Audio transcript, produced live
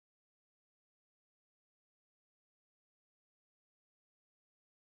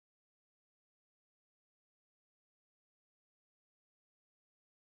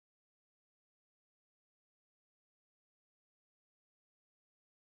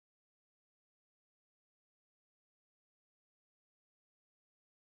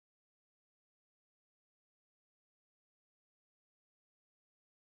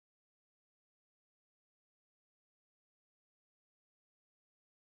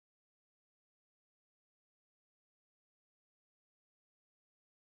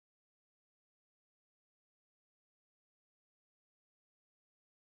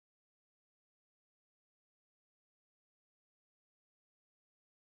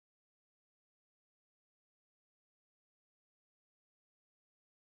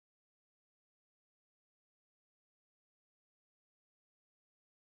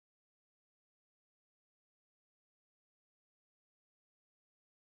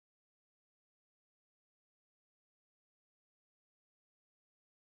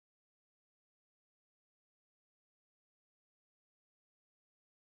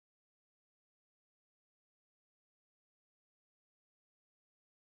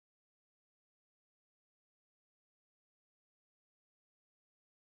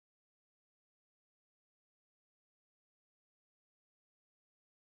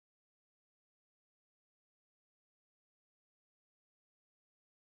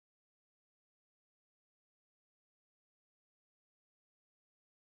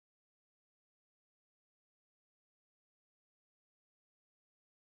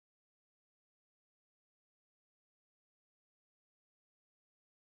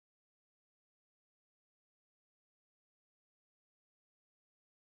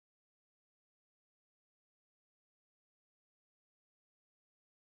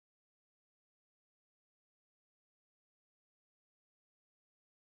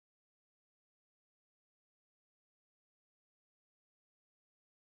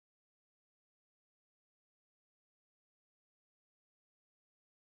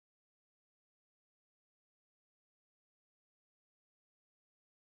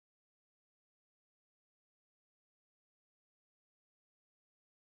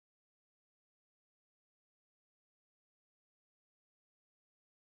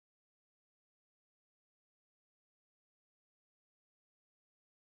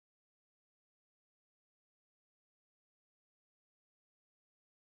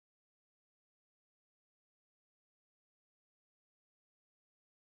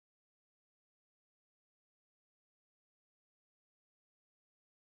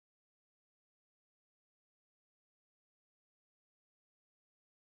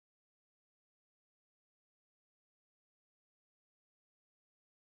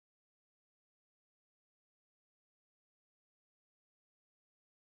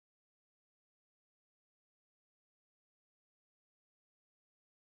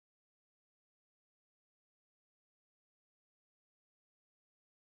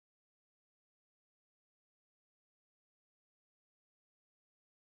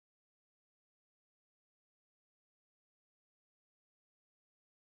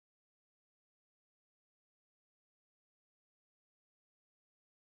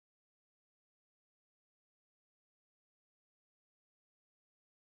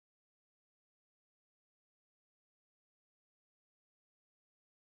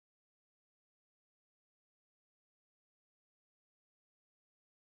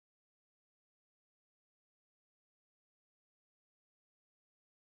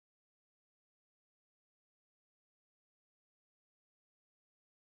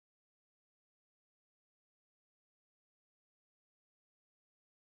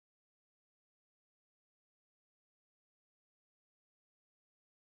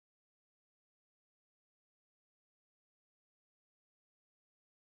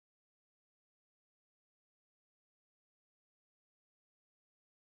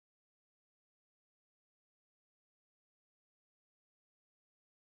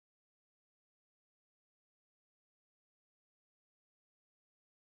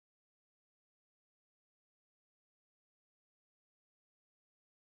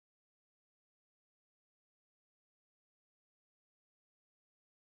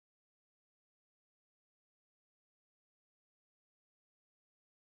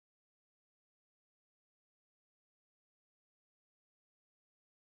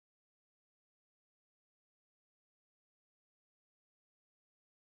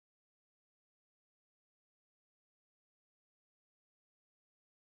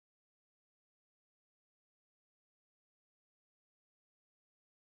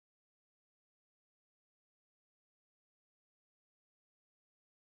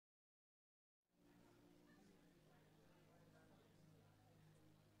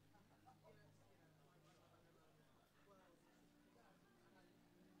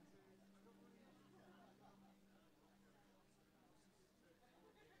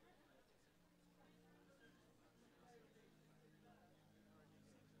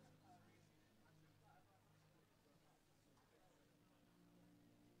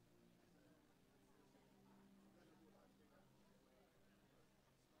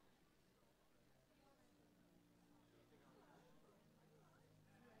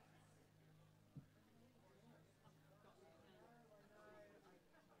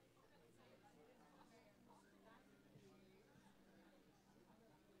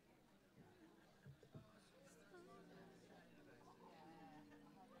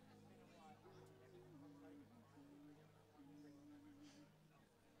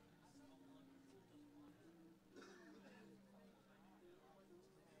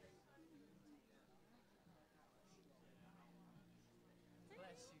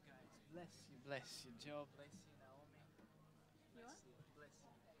Bless you, Joe. Bless you, Naomi. You are? Bless you. Bless you.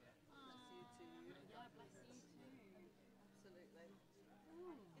 Yeah. Bless you too. God bless you too. Absolutely.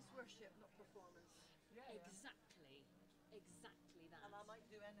 It's worship, not performance. Yeah. Exactly. Exactly that. And I might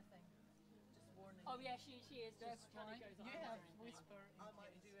do anything. Just warning. Oh yeah, she is. That's just kind fine. of goes on Yeah, and everything. whisper. I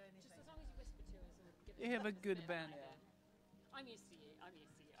might do Just anything. as long as you whisper to us and give us You have a just good bit of band. idea. I'm used to you. I'm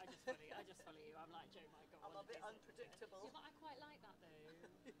used to you. I just follow you. I just follow you. I'm like Joe might go I'm on. a bit It's- unpredictable. Yeah, but I quite like that though.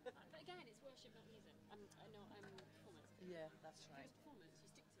 But again, it's worship, not music. Not performance. Yeah, that's If right. it's performance, you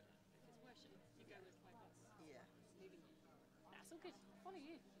stick to it. If it's worship, you go with like what's Yeah, moving you. That's all good. Follow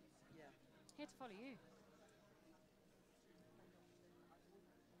you. yeah. Here to follow you. It's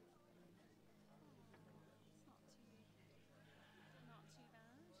not too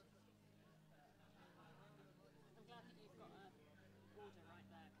bad. I'm glad that you've got a order right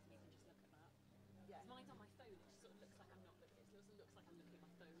there because we can just look at that. Yeah. Mine's on my phone. It just sort of looks like I'm not looking. It looks like I'm looking at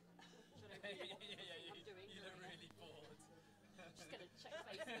my phone. Should I Yeah, read what yeah, I'm doing? You look really bored. Just gonna check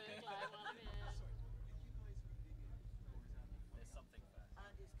Facebook like while I'm here. There's something there.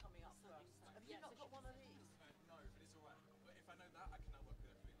 Andy's coming up Something first. fun. Have you Yeah, not so got she- one of these? No, but it's alright. But if I know that, I can now work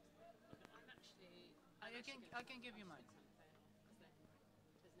with everything. I'm actually. I can give you mine. Because then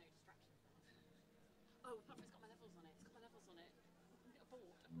there's no distractions there. Oh, apart from it's got my levels on it. It's got my levels on it.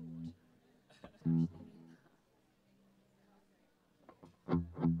 Abort.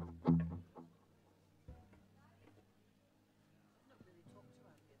 I've not really talked to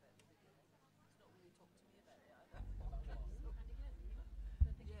Andy about the beginning. He's not really talked to me about it either.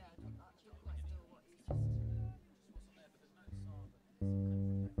 Yeah, I don't actually quite know what he's just. Wasn't there, but there's no song.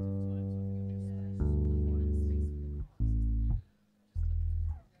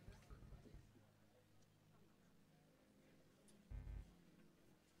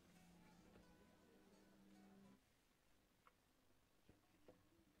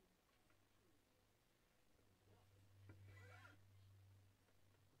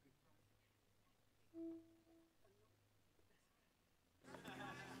 But there's some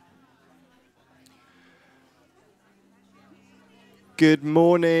kind of reflective time, so I think it'll be a Good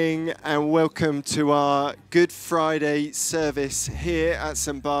morning and welcome to our Good Friday service here at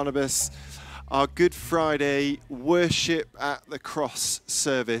St Barnabas, our Good Friday Worship at the Cross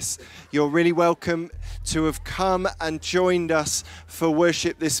service. You're really welcome to have come and joined us for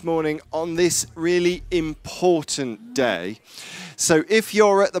worship this morning on this really important day. So if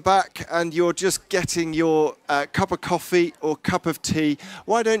you're at the back and you're just getting your cup of coffee or cup of tea,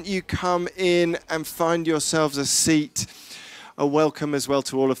 why don't you come in and find yourselves a seat? A welcome as well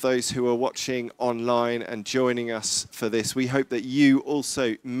to all of those who are watching online and joining us for this. We hope that you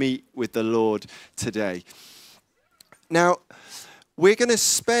also meet with the Lord today. Now, we're going to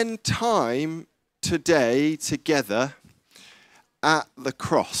spend time today together at the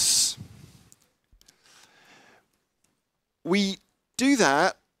cross. We do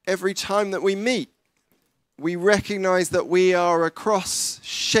that every time that we meet. We recognize that we are a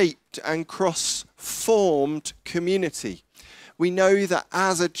cross-shaped and cross-formed community. We know that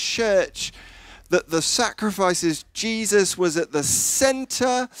as a church, that the sacrifices, Jesus was at the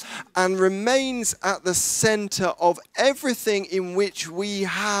center and remains at the center of everything in which we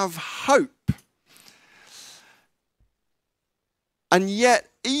have hope. And yet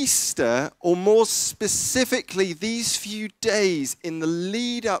Easter, or more specifically these few days in the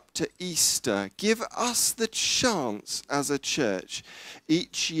lead up to Easter, give us the chance as a church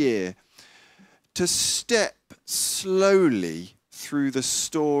each year to step slowly through the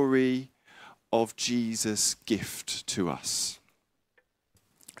story of Jesus' gift to us.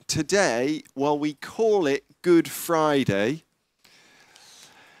 Today, while we call it Good Friday,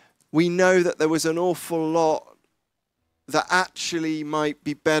 we know that there was an awful lot that actually might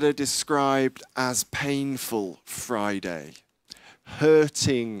be better described as painful Friday,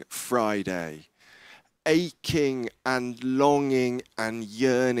 hurting Friday, aching and longing and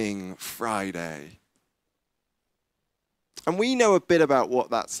yearning Friday. And we know a bit about what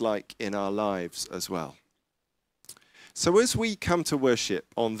that's like in our lives as well. So as we come to worship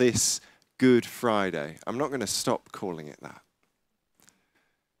on this Good Friday, I'm not going to stop calling it that.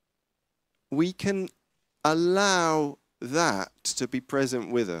 We can allow that to be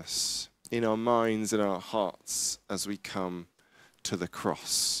present with us in our minds and our hearts as we come to the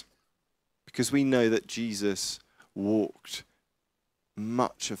cross. Because we know that Jesus walked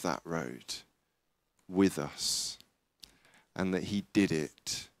much of that road with us and that he did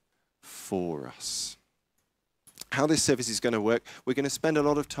it for us. How this service is going to work, we're going to spend a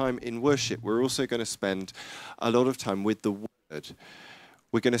lot of time in worship. We're also going to spend a lot of time with the Word.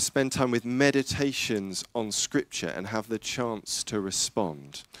 We're going to spend time with meditations on Scripture and have the chance to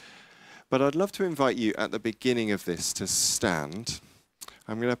respond. But I'd love to invite you at the beginning of this to stand.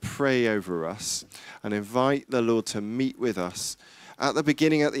 I'm going to pray over us and invite the Lord to meet with us at the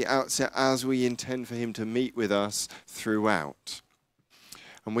beginning, at the outset, as we intend for him to meet with us throughout.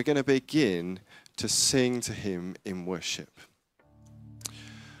 And we're going to begin to sing to him in worship.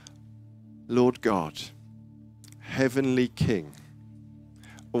 Lord God, Heavenly King,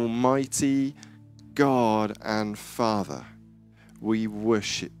 Almighty God and Father, we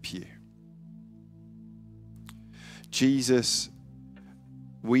worship you. Jesus,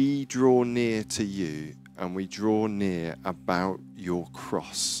 we draw near to you and we draw near about your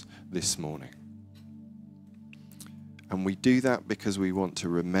cross this morning. And we do that because we want to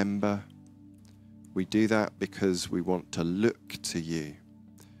remember. We do that because we want to look to you.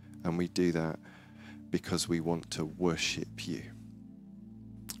 And we do that because we want to worship you.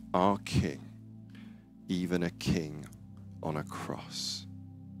 Our King, even a king on a cross.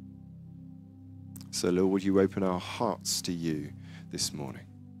 So Lord, would you open our hearts to you this morning?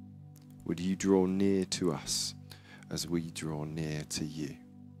 Would you draw near to us as we draw near to you?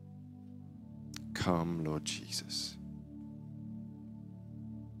 Come, Lord Jesus.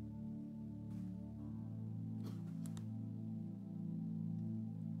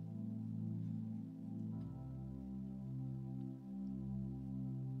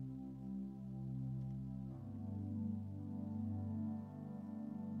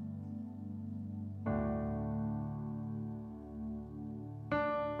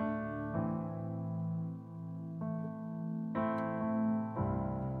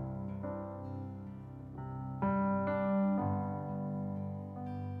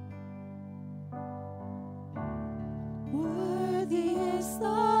 Worthy is the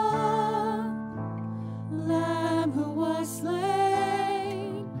Lamb who was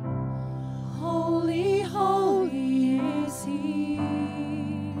slain. Holy, holy is he.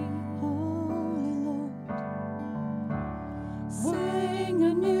 Holy Lord. Sing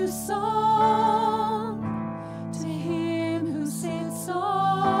a new song to him who sits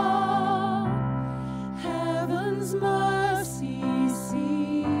on heaven's mercy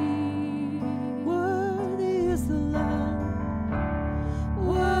seat. Worthy is the Lamb.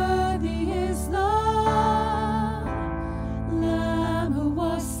 Worthy is the Lamb who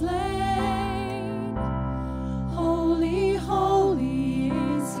was slain. Holy, holy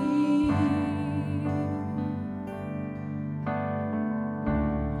is he.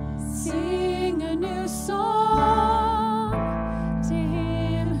 Sing a new song to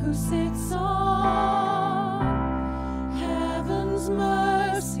him who sits on heaven's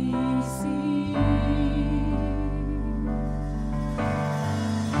mercy seat.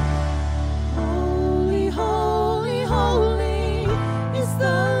 Holy, holy, holy is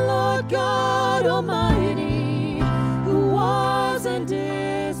the Lord God Almighty, who was and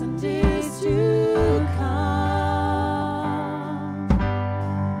is to come.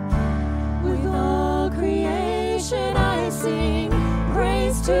 With all creation I sing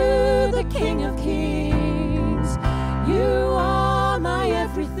praise to the King of Kings. You are my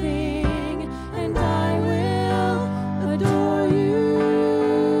everything, and I will adore you.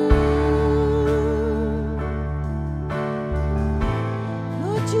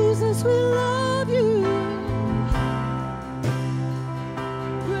 Lord Jesus, we love you.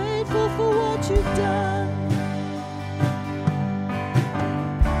 Grateful for what you've done.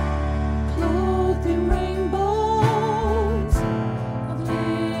 Clothed in rainbows of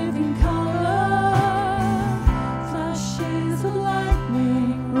living color, flashes of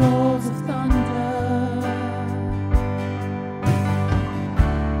lightning, rolls of thunder.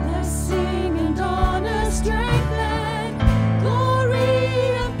 Blessing and honor, strength and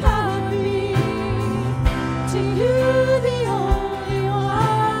glory and power be to you, the only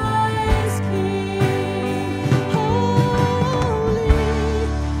wise King. Holy,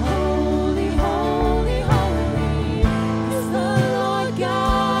 holy, holy, holy is the Lord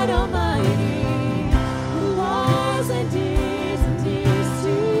God Almighty, who was and is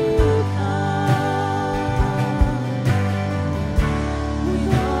to come.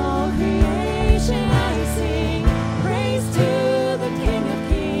 With all creation I sing praise to the King of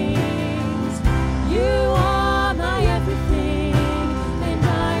Kings. You are my everything, and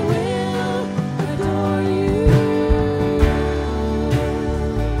I will adore you.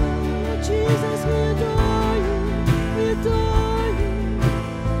 Jesus, we adore you, we adore you.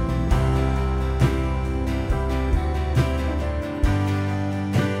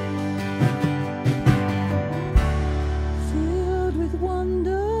 Filled with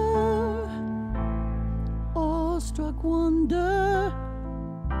wonder, awestruck wonder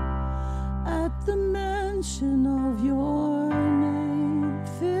at the mention of your name.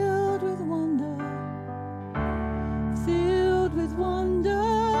 Filled with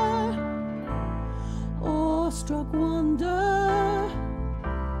wonder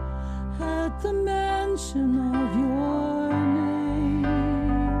at the mention of your name.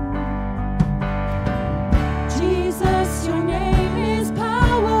 Jesus, your name is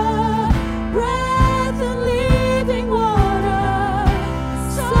power, breath and living water,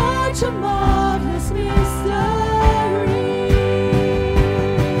 such a marvelous mystery.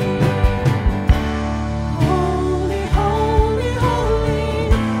 Holy, holy, holy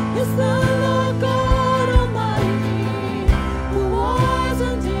is the Lord God Almighty, who was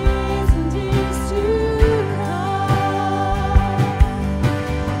and is to come.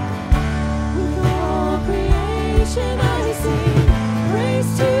 With all creation I sing praise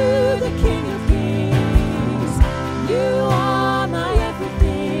to the King of Kings. You are my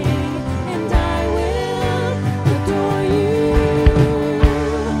everything, and I will adore you.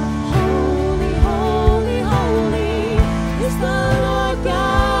 Holy, holy, holy is the Lord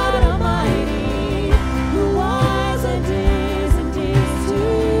God Almighty, who was and is to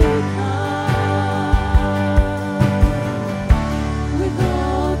come. With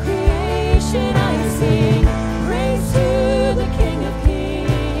all creation I sing praise to the King of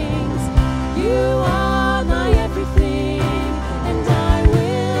Kings. You are my everything, and I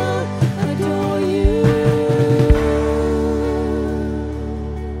will adore you.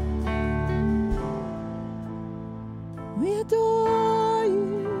 We adore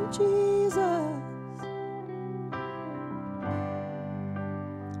you, Jesus,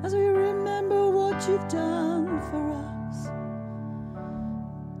 as we remember what you've done for us.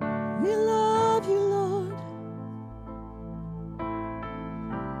 We love you, Lord.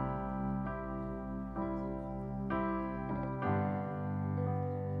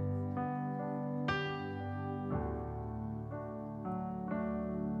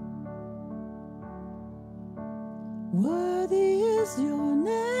 Worthy is your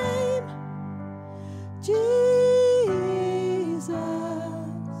name, Jesus.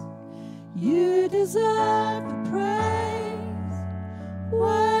 You deserve the praise.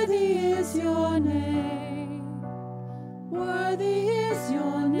 Worthy is your name. Worthy is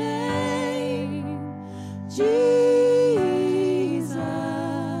your name, Jesus.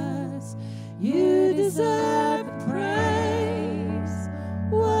 You deserve the praise.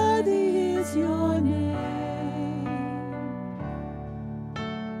 Worthy is your name.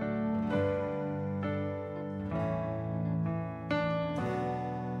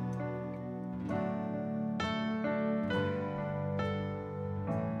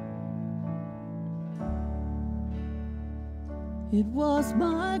 It was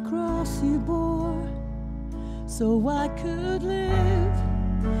my cross you bore, so I could live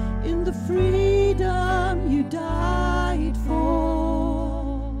in the freedom you died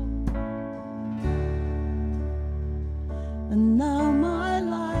for. And now my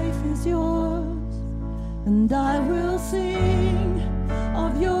life is yours, and I will sing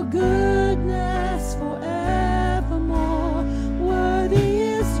of your goodness forevermore. Worthy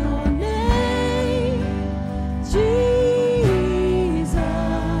is your name, Jesus.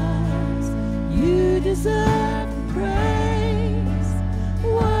 You deserve the praise.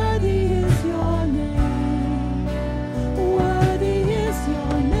 Worthy is your name.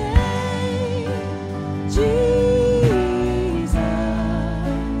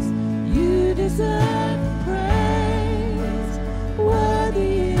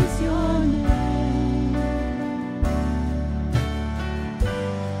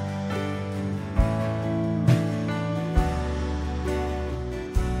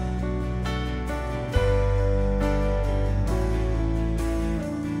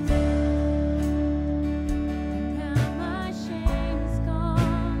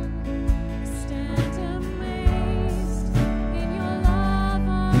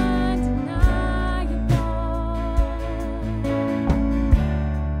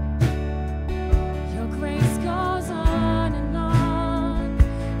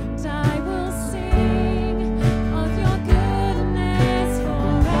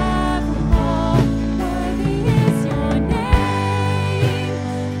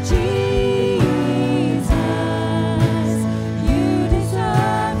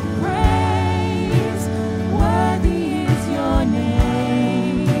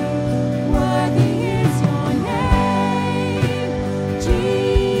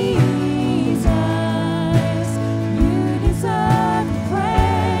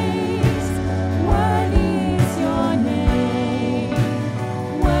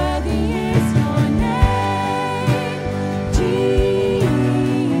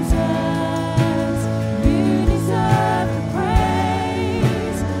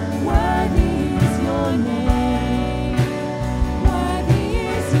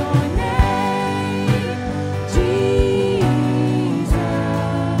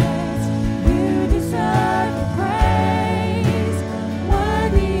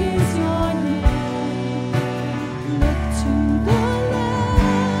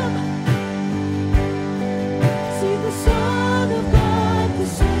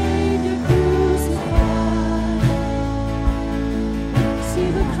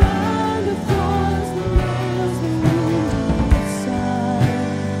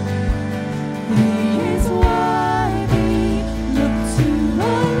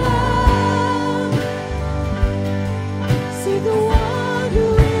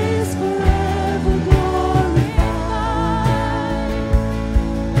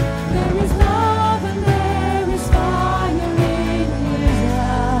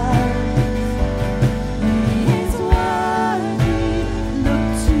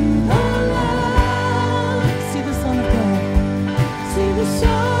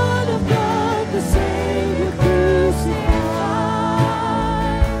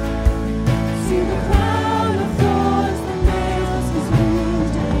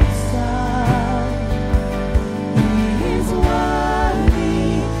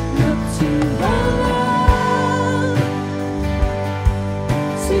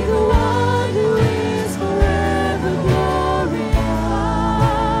 See the one who is forever glorified.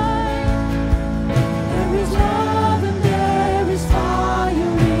 There is love and there is fire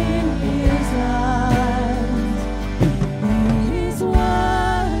in his eyes. He is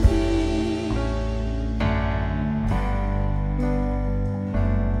worthy.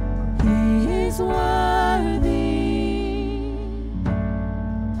 He is worthy.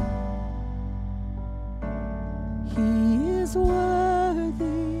 He is worthy.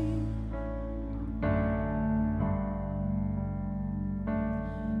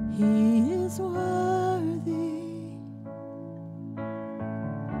 He is worthy.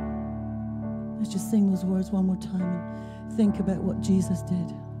 Let's just sing those words one more time and think about what Jesus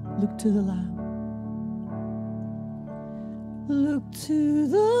did. Look to the Lamb. Look to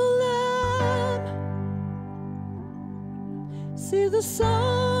the Lamb. See the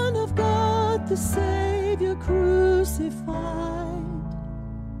Son of God, the Savior crucified.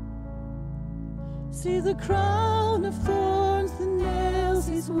 See the crown of thorns that nails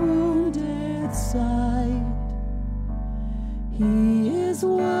his wounded side. He is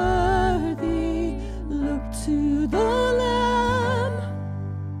worthy. Look to the Lamb.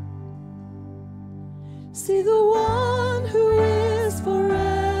 See the one who is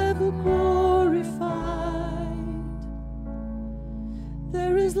forever glorified.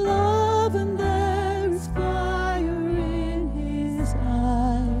 There is love and there is fire in his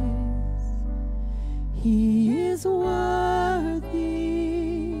eyes. He is worthy.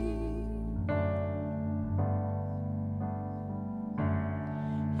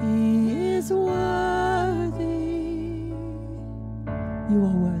 He is worthy. You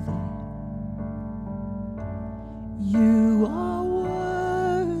are worthy. You are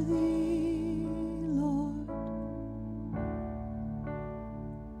worthy, Lord.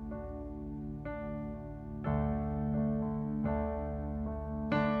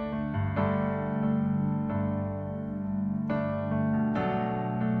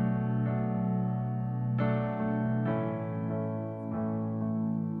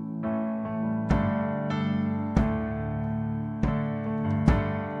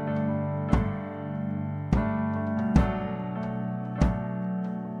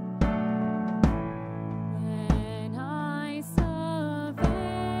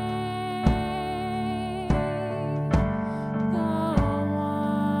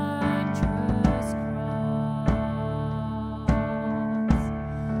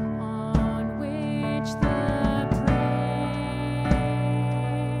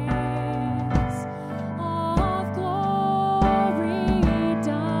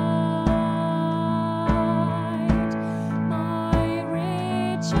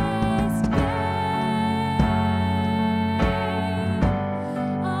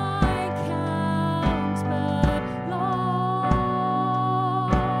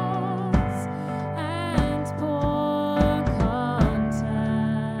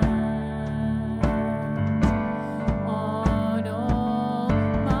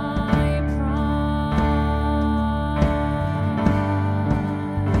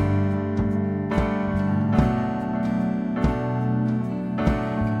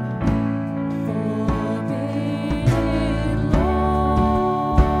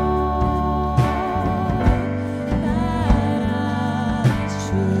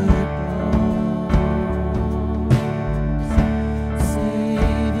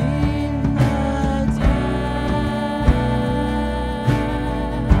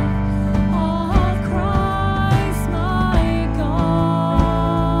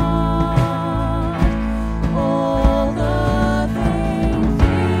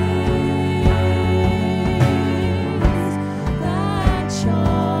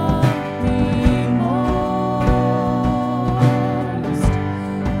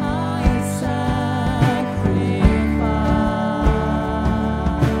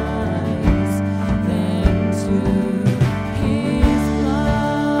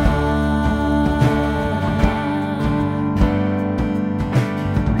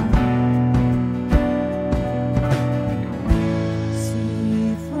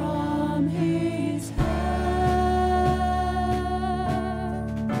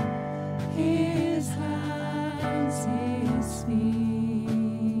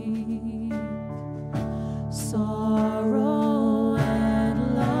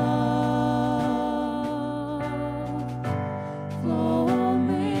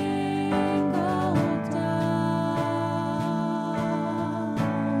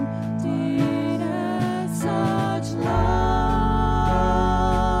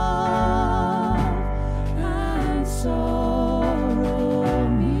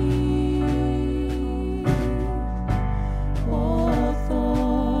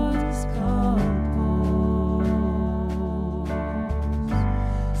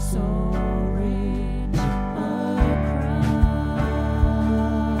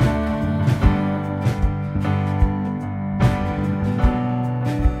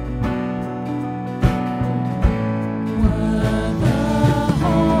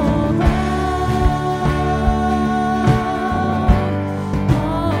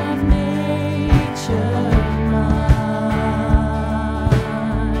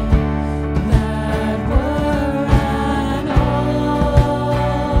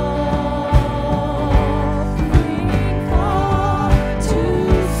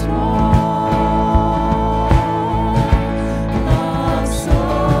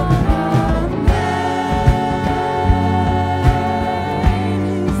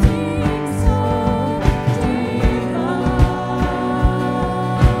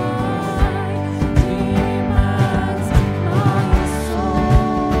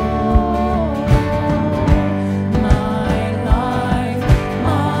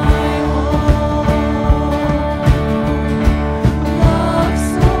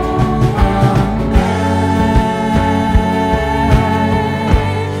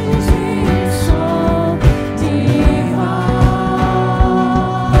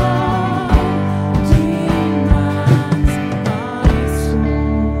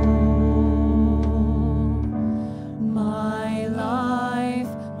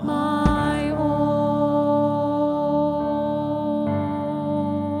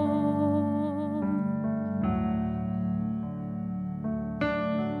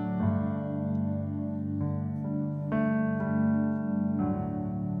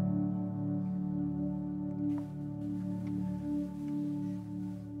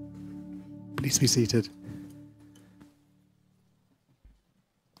 Please be seated.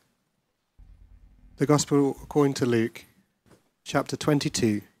 The Gospel according to Luke, chapter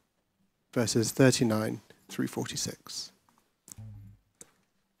 22, verses 39 through 46.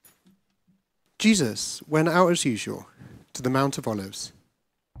 Jesus went out as usual to the Mount of Olives,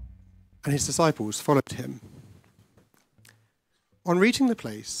 and his disciples followed him. On reaching the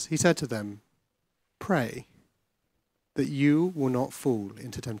place, he said to them, "Pray that you will not fall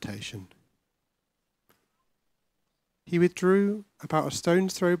into temptation." He withdrew about a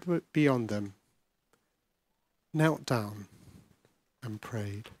stone's throw beyond them, knelt down, and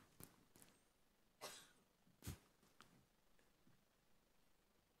prayed.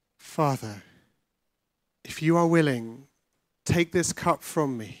 "Father, if you are willing, take this cup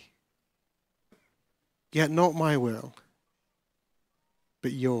from me. Yet not my will,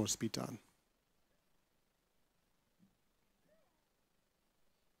 but yours be done."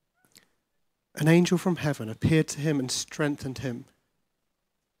 An angel from heaven appeared to him and strengthened him.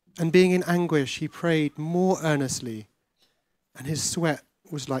 And being in anguish, he prayed more earnestly, and his sweat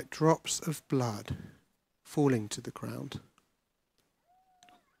was like drops of blood falling to the ground.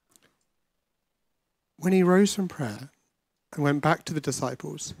 When he rose from prayer and went back to the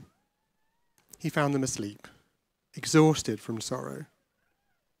disciples, he found them asleep, exhausted from sorrow.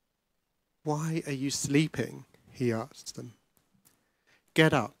 "Why are you sleeping?" he asked them.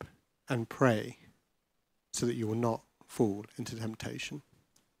 "Get up and pray so that you will not fall into temptation."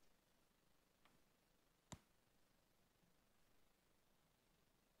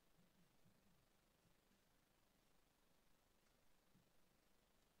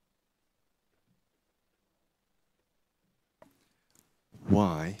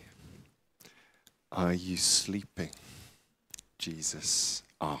 Why are you sleeping? Jesus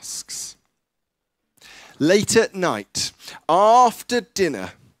asks. Late at night, after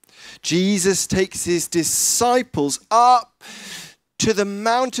dinner, Jesus takes his disciples up to the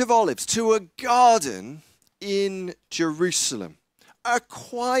Mount of Olives, to a garden in Jerusalem, a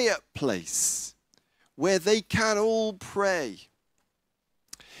quiet place where they can all pray.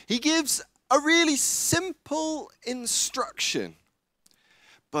 He gives a really simple instruction,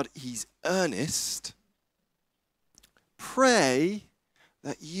 but he's earnest. Pray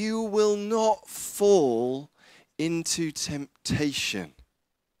that you will not fall into temptation.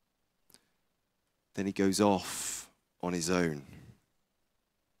 Then he goes off on his own.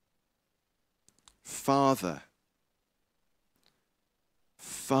 Father,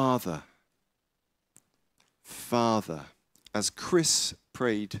 Father, Father, as Chris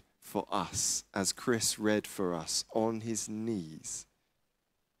prayed for us, as Chris read for us on his knees,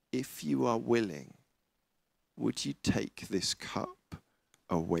 if you are willing, would you take this cup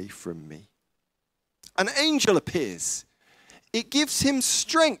away from me? An angel appears. It gives him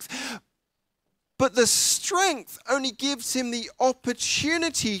strength. But the strength only gives him the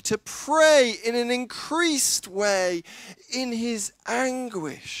opportunity to pray in an increased way in his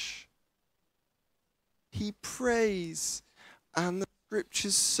anguish. He prays, and the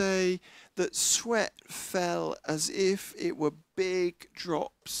scriptures say that sweat fell as if it were big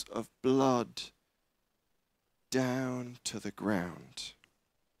drops of blood down to the ground.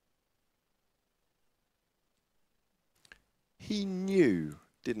 He knew,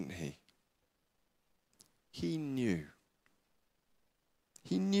 didn't he? He knew.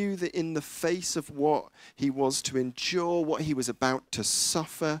 He knew that in the face of what he was to endure, what he was about to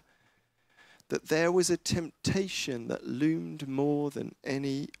suffer, that there was a temptation that loomed more than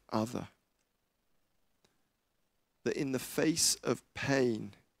any other. That in the face of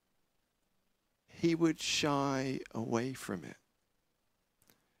pain, he would shy away from it.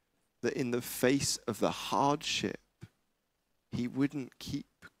 That in the face of the hardship, he wouldn't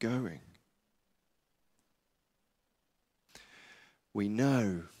keep going. We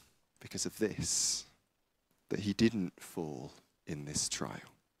know, because of this, that he didn't fall in this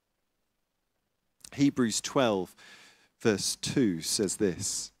trial. Hebrews 12, verse 2 says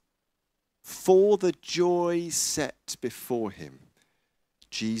this: "For the joy set before him,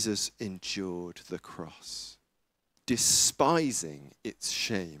 Jesus endured the cross, despising its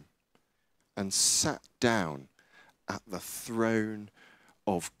shame, and sat down at the throne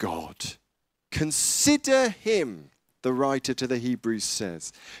of God. Consider him," the writer to the Hebrews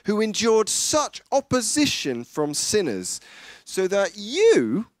says, "who endured such opposition from sinners, so that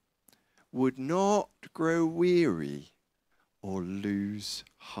you would not grow weary or lose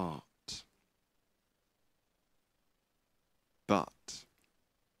heart." But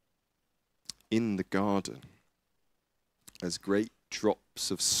in the garden, as great drops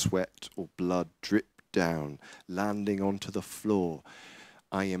of sweat or blood dripped down, landing onto the floor,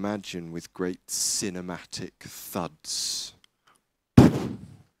 I imagine with great cinematic thuds.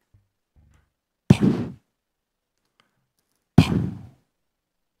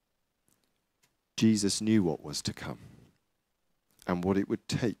 Jesus knew what was to come and what it would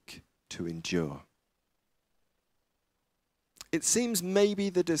take to endure. It seems maybe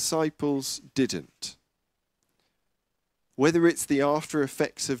the disciples didn't. Whether it's the after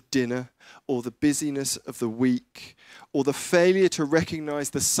effects of dinner or the busyness of the week or the failure to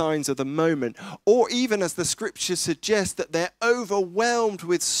recognize the signs of the moment, or even as the scriptures suggest that they're overwhelmed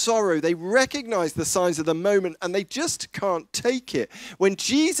with sorrow, they recognize the signs of the moment and they just can't take it. When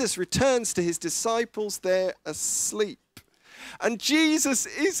Jesus returns to his disciples, they're asleep. And Jesus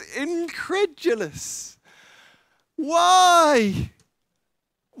is incredulous. Why?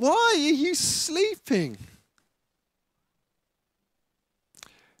 Why are you sleeping?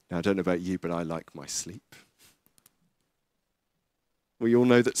 Now, I don't know about you, but I like my sleep. We all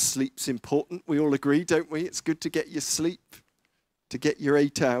know that sleep's important. We all agree, don't we? It's good to get your sleep, to get your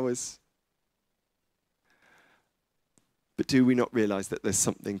 8 hours. But do we not realize that there's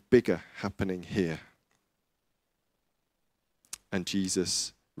something bigger happening here? And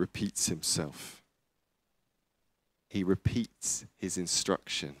Jesus repeats himself. He repeats his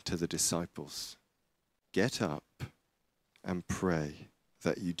instruction to the disciples. Get up and pray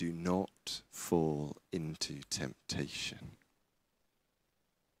that you do not fall into temptation.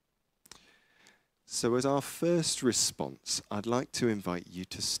 So as our first response, I'd like to invite you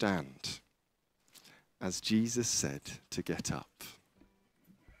to stand, as Jesus said to get up.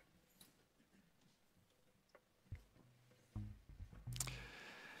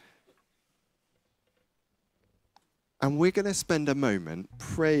 And we're going to spend a moment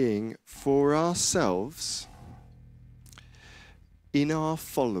praying for ourselves in our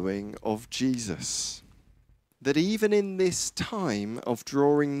following of Jesus. That even in this time of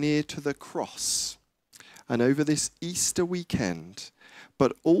drawing near to the cross, and over this Easter weekend,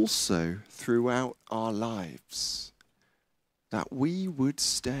 but also throughout our lives, that we would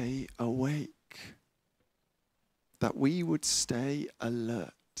stay awake, that we would stay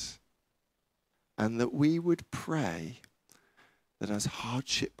alert, and that we would pray that as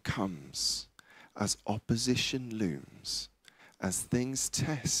hardship comes, as opposition looms, as things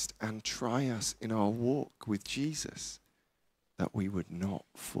test and try us in our walk with Jesus, that we would not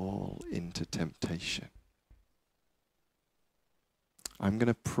fall into temptation. I'm going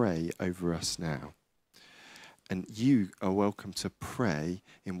to pray over us now. And you are welcome to pray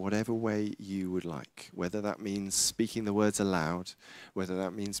in whatever way you would like, whether that means speaking the words aloud, whether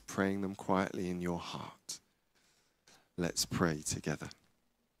that means praying them quietly in your heart. Let's pray together.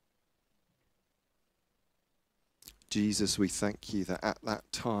 Jesus, we thank you that at that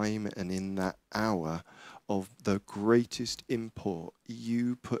time and in that hour of the greatest import,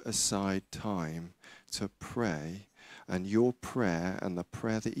 you put aside time to pray, and your prayer and the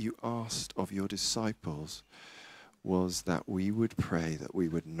prayer that you asked of your disciples was that we would pray that we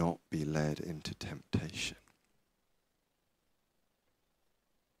would not be led into temptation.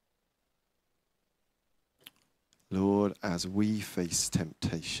 Lord, as we face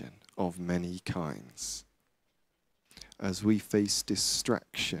temptation of many kinds, as we face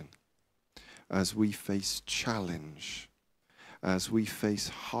distraction, as we face challenge, as we face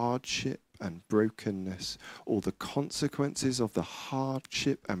hardship and brokenness, or the consequences of the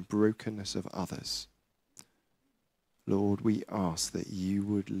hardship and brokenness of others, Lord, we ask that you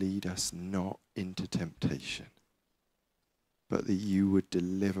would lead us not into temptation, but that you would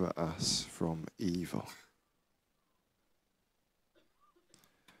deliver us from evil.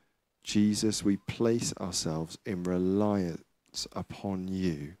 Jesus, we place ourselves in reliance upon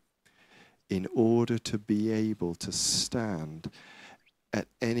you in order to be able to stand at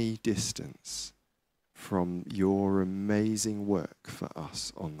any distance from your amazing work for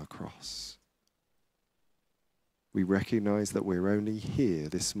us on the cross. We recognize that we're only here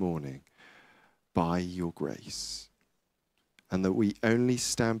this morning by your grace, and that we only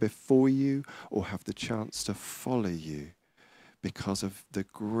stand before you or have the chance to follow you because of the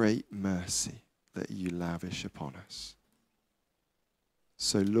great mercy that you lavish upon us.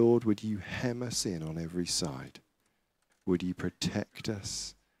 So, Lord, would you hem us in on every side? Would you protect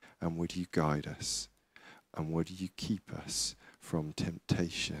us, and would you guide us, and would you keep us from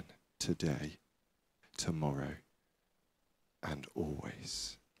temptation today, tomorrow, and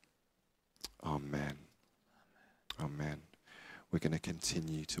always. Amen. Amen. We're going to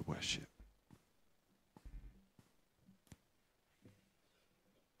continue to worship.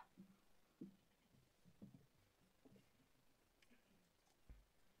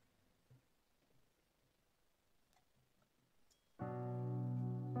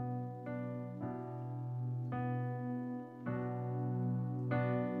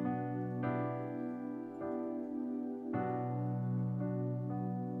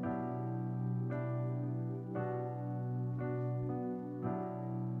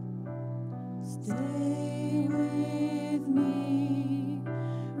 Stay with me,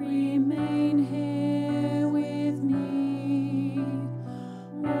 remain here with me.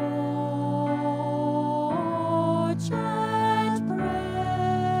 Watch and pray.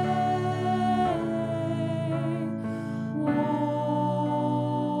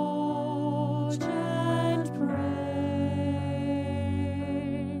 Watch and pray.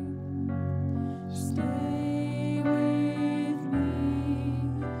 Stay with me,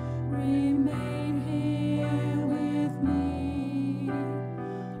 remain here with me.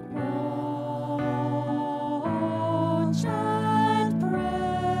 Watch and pray.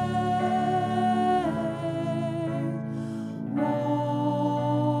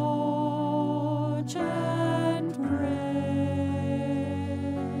 Watch and pray.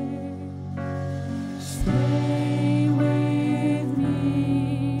 Stay with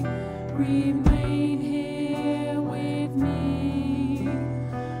me, remain here with me.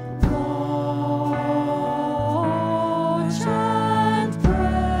 Watch and pray.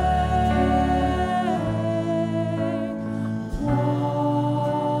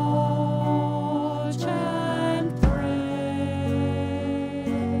 Watch and pray.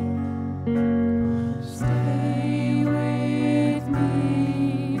 Stay with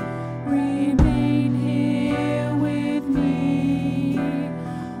me, remain here with me.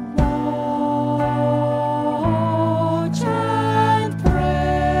 Watch and pray.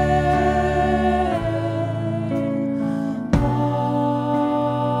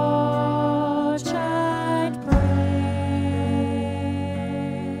 Watch and pray.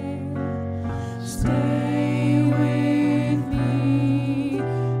 Stay with me,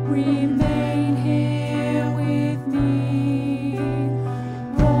 remain here with me.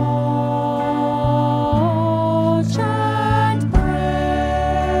 Watch and pray.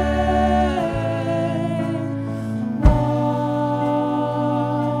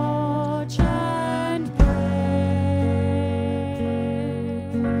 Watch and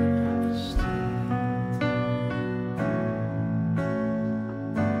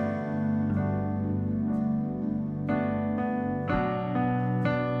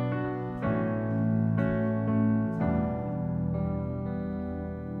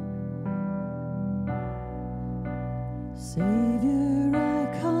Savior, I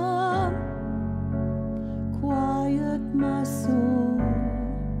come, quiet my soul.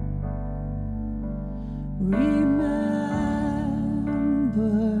 Remember,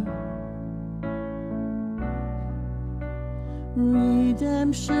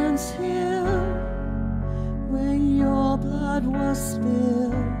 redemption's here, where your blood was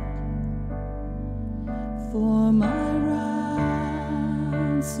spilled for my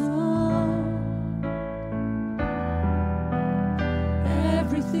ransom.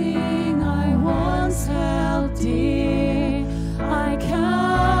 Everything I once held dear, I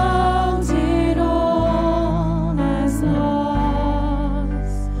count it all as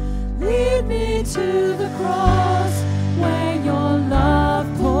lost. Lead me to the cross where your love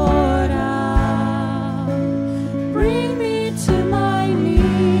poured out. Bring me to my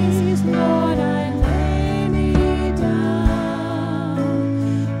knees, Lord, I lay me down.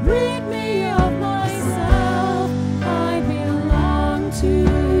 Rid me of myself, I belong to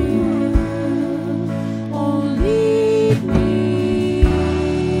you. Oh, lead me.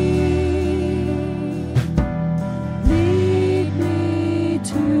 Lead me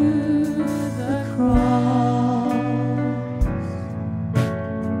to the cross.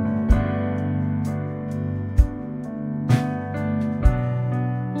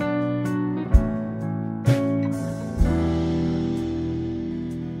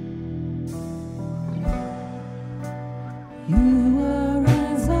 You were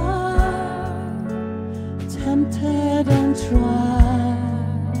as I, tempted and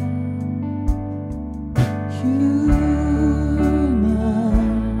tried, human.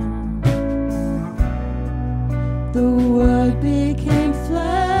 The Word became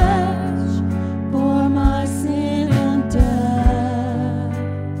flesh, bore my sin and death.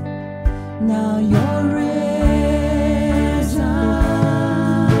 Now you're risen.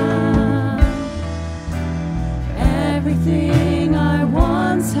 Everything I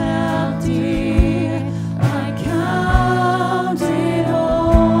once held dear, I count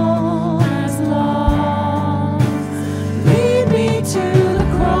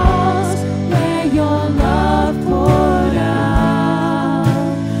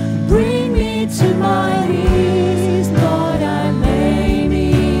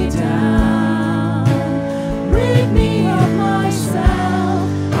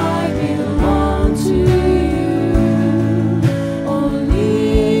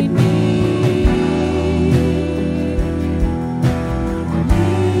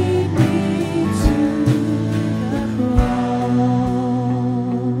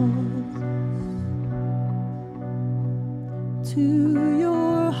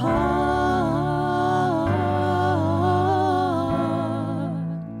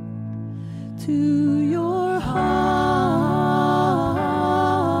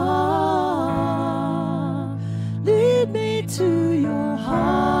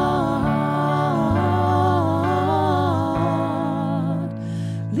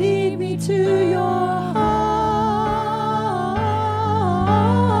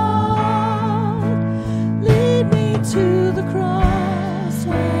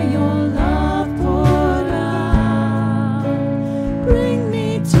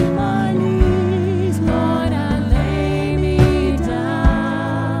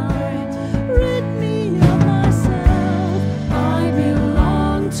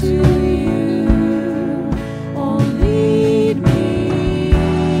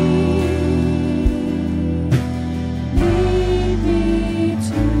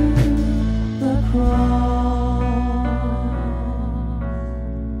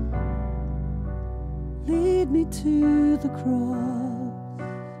lead me to the cross.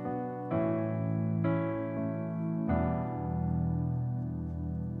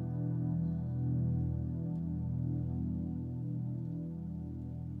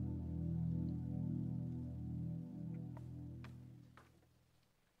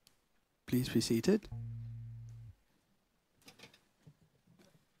 Please be seated.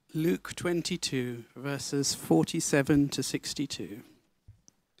 Luke 22, verses 47 to 62.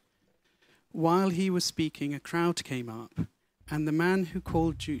 While he was speaking, a crowd came up, and the man who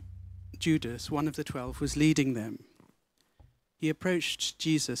called Judas, one of the 12, was leading them. He approached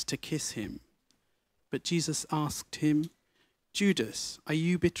Jesus to kiss him, but Jesus asked him, "Judas, are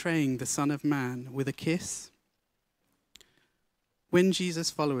you betraying the Son of Man with a kiss?" When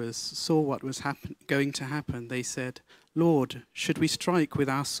Jesus' followers saw what was going to happen, they said, "Lord, should we strike with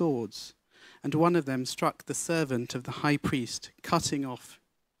our swords?" And one of them struck the servant of the high priest, cutting off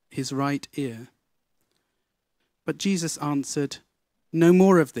his right ear. But Jesus answered, "No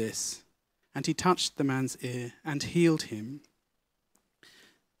more of this." And he touched the man's ear and healed him.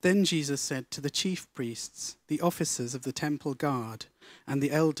 Then Jesus said to the chief priests, the officers of the temple guard, and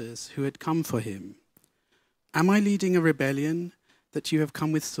the elders who had come for him, "Am I leading a rebellion that you have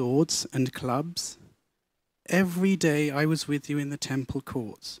come with swords and clubs? Every day I was with you in the temple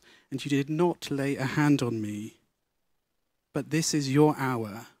courts, and you did not lay a hand on me. But this is your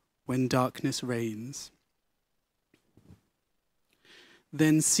hour when darkness reigns."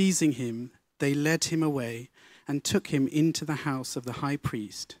 Then seizing him, they led him away and took him into the house of the high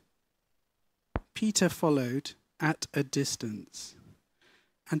priest. Peter followed at a distance.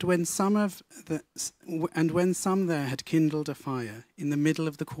 And when some there had kindled a fire in the middle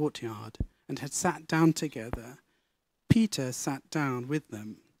of the courtyard and had sat down together, Peter sat down with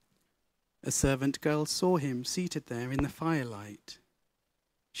them. A servant girl saw him seated there in the firelight.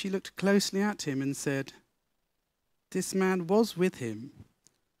 She looked closely at him and said, "This man was with him."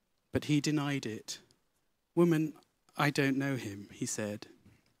 But he denied it. "Woman, I don't know him," he said.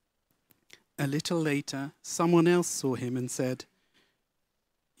 A little later, someone else saw him and said,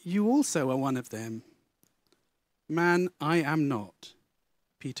 "You also are one of them." "Man, I am not,"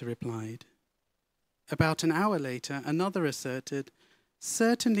 Peter replied. About an hour later, another asserted,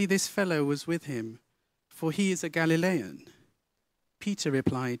 "Certainly this fellow was with him, for he is a Galilean." Peter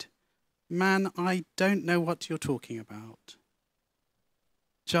replied, "Man, I don't know what you're talking about."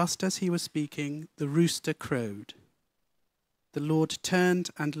 Just as he was speaking, the rooster crowed. The Lord turned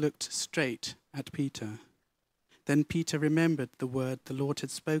and looked straight at Peter. Then Peter remembered the word the Lord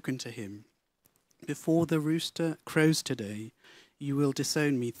had spoken to him. "Before the rooster crows today, you will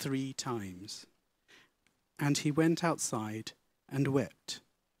disown me 3 times." And he went outside and wept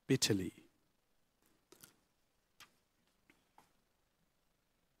bitterly.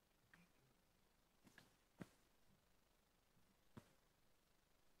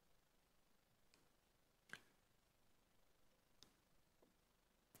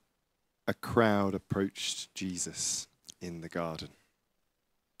 A crowd approached Jesus in the garden,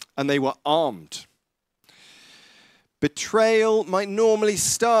 and they were armed. Betrayal might normally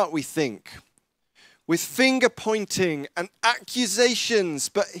start, we think, with finger pointing and accusations,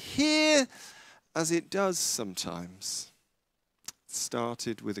 but here, as it does sometimes, it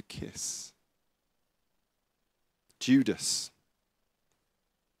started with a kiss. Judas,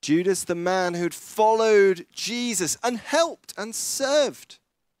 the man who'd followed Jesus and helped and served,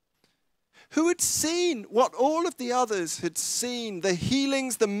 who had seen what all of the others had seen, the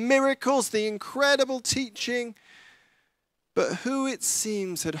healings, the miracles, the incredible teaching, but who it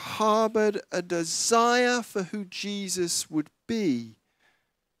seems had harbored a desire for who Jesus would be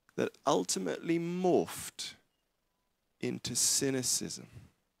that ultimately morphed into cynicism.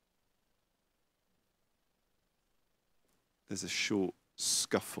 There's a short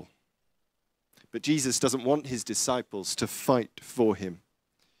scuffle. But Jesus doesn't want his disciples to fight for him.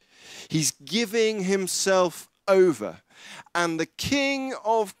 He's giving himself over, and the King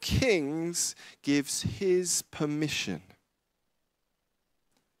of Kings gives his permission.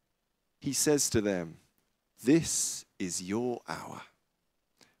 He says to them, "This is your hour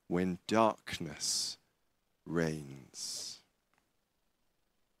when darkness reigns."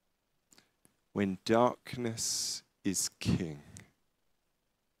 When darkness is king.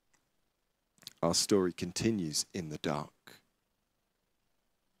 Our story continues in the dark.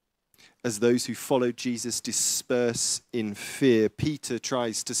 As those who follow Jesus disperse in fear, Peter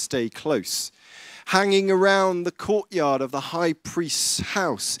tries to stay close. Hanging around the courtyard of the high priest's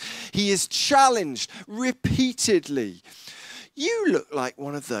house, he is challenged repeatedly. "You look like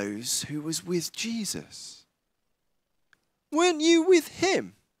one of those who was with Jesus. Weren't you with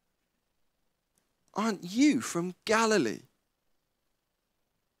him?" aren't you from Galilee?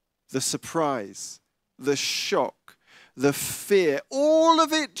 The surprise, the shock, the fear, all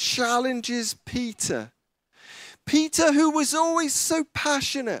of it challenges Peter. Peter, who was always so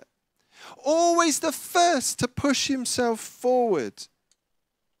passionate, always the first to push himself forward.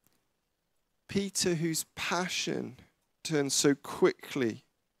 Peter, whose passion turns so quickly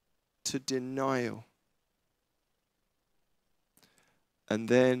to denial. And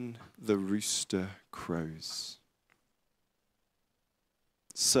then the rooster crows.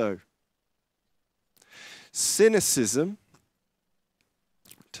 So, cynicism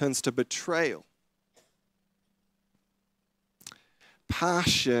turns to betrayal.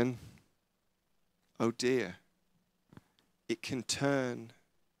 Passion, oh dear, it can turn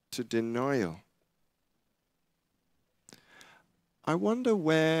to denial. I wonder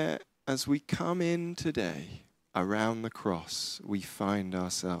where, as we come in today around the cross, we find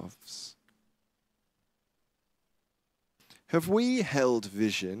ourselves. Have we held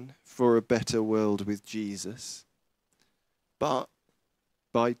vision for a better world with Jesus, but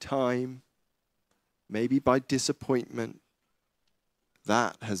by time, maybe by disappointment,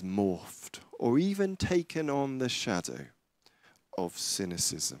 that has morphed or even taken on the shadow of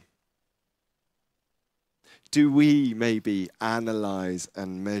cynicism? Do we maybe analyze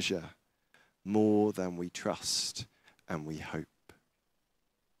and measure more than we trust and we hope?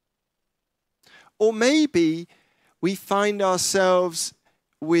 Or maybe we find ourselves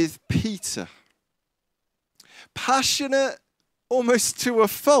with Peter, passionate almost to a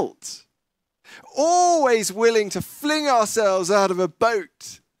fault, always willing to fling ourselves out of a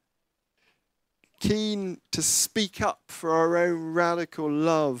boat, keen to speak up for our own radical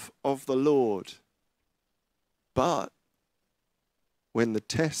love of the Lord. But when the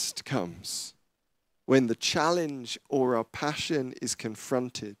test comes, when the challenge or our passion is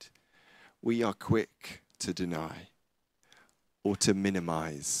confronted, we are quick to deny or to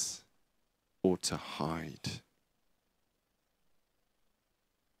minimize or to hide.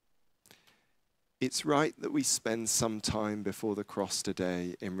 It's right that we spend some time before the cross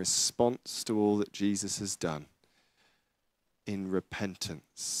today in response to all that Jesus has done, in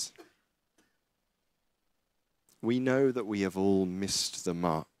repentance. We know that we have all missed the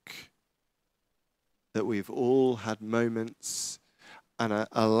mark, that we've all had moments and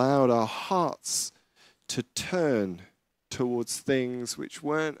allowed our hearts to turn towards things which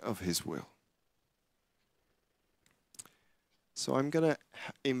weren't of his will. So I'm going to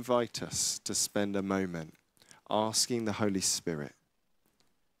invite us to spend a moment asking the Holy Spirit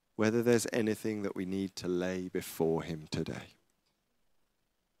whether there's anything that we need to lay before him today.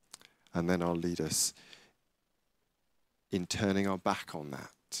 And then I'll lead us in turning our back on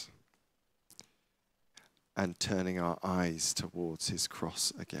that and turning our eyes towards his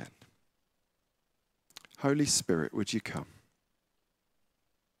cross again. Holy Spirit, would you come?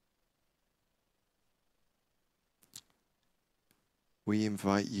 We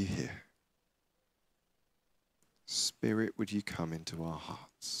invite you here. Spirit, would you come into our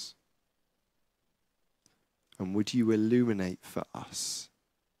hearts? And would you illuminate for us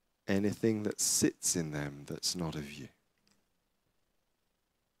anything that sits in them that's not of you?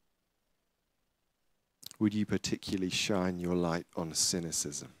 Would you particularly shine your light on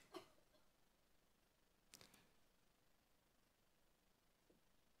cynicism?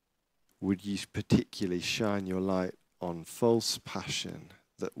 Would you particularly shine your light on false passion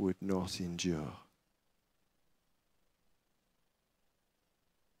that would not endure?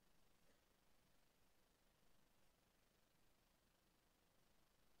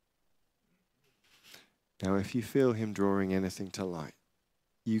 Now, if you feel him drawing anything to light,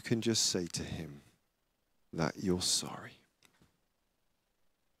 you can just say to him that you're sorry.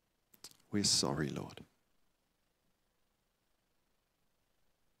 We're sorry, Lord.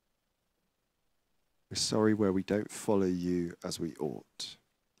 We're sorry where we don't follow you as we ought.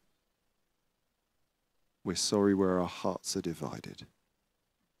 We're sorry where our hearts are divided.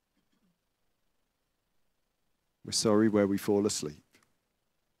 We're sorry where we fall asleep.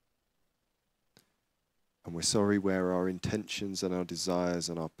 And we're sorry where our intentions and our desires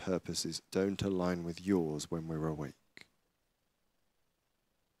and our purposes don't align with yours when we're awake.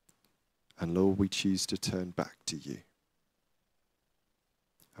 And Lord, we choose to turn back to you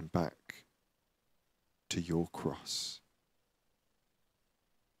and back to your cross.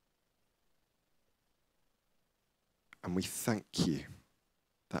 And we thank you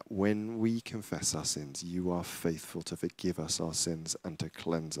that when we confess our sins, you are faithful to forgive us our sins and to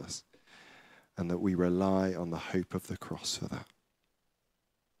cleanse us, and that we rely on the hope of the cross for that.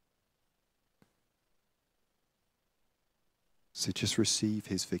 So just receive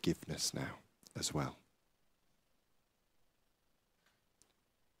his forgiveness now as well.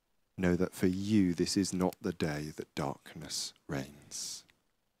 Know that for you, this is not the day that darkness reigns,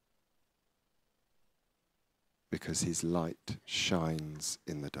 because his light shines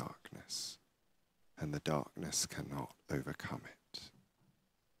in the darkness, and the darkness cannot overcome it.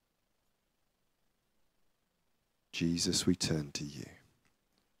 Jesus, we turn to you.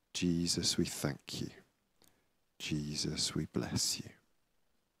 Jesus, we thank you. Jesus, we bless you.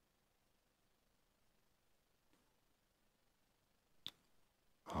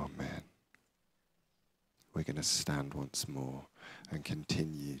 Amen. We're going to stand once more and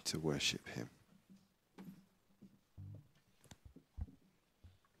continue to worship him.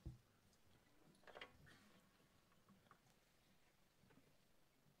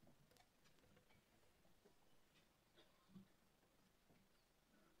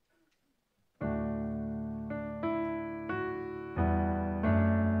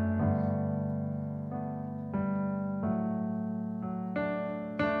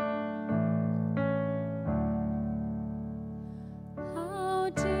 How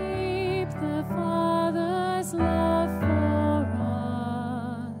deep the Father's love for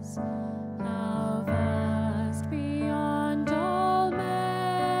us, how vast beyond all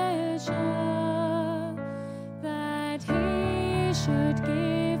measure, that he should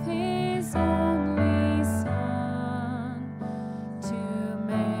give his only Son to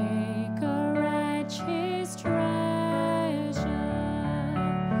make a wretch his treasure.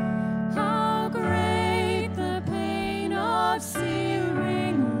 How great the pain of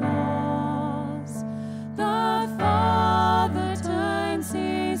searing loss! The Father turns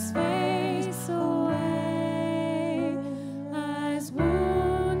his face away, as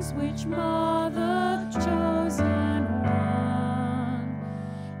wounds which mar the chosen one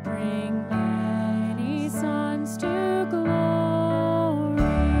bring many sons to glory.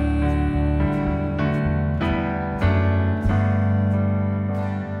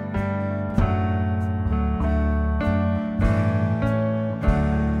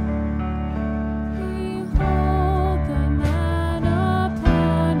 Behold the man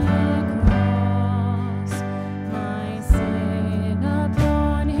upon a cross, my sin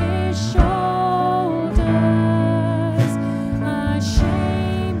upon his shoulders.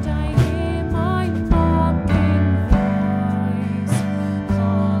 Ashamed I hear my mocking voice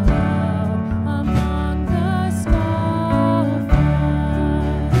call out among the scoffers.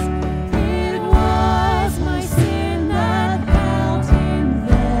 It was my sin that held him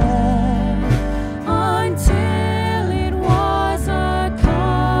there, until it was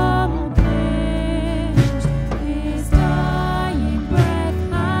accomplished. His dying breath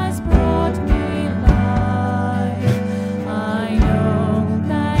has brought me life. I know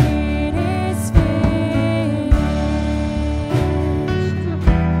that it is finished.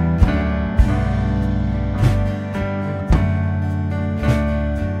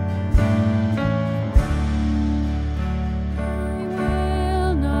 I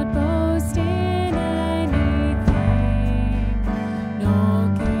will not boast in anything,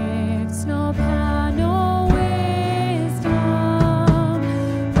 no gifts, no power, no wisdom,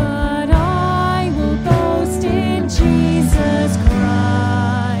 but I will boast in Jesus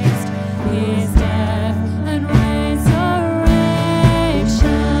Christ, his death and resurrection.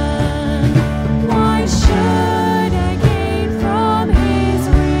 Why should I gain from his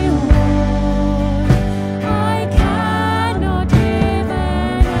reward? I cannot give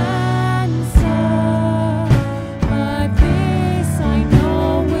an answer, but this I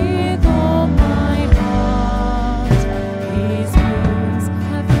know with all my heart: his wounds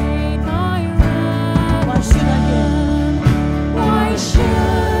have made my ransom. Why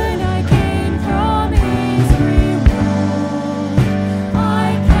should I gain from his reward?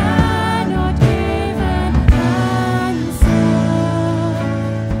 I cannot give an answer,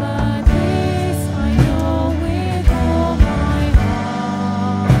 but this I know with all my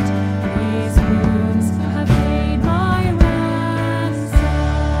heart: his wounds have made my ransom.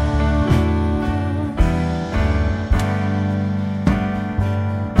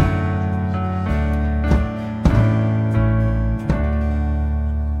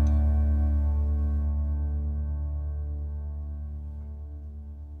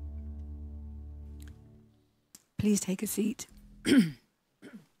 Please take a seat.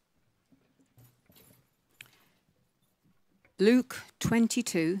 Luke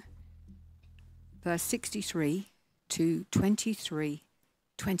 22, verse 63 to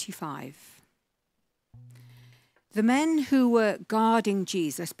 23:25. The men who were guarding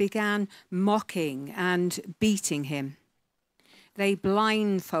Jesus began mocking and beating him. They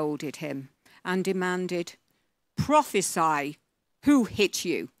blindfolded him and demanded, "Prophesy, who hit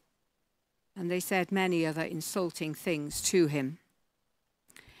you?" and they said many other insulting things to him.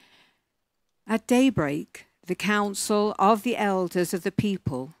 At daybreak, the council of the elders of the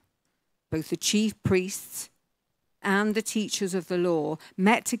people, both the chief priests and the teachers of the law,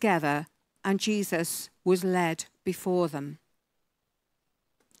 met together, and Jesus was led before them.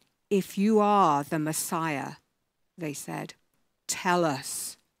 "If you are the Messiah," they said, "tell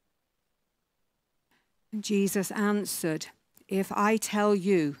us." And Jesus answered, "If I tell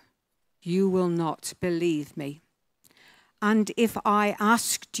you, you will not believe me. And if I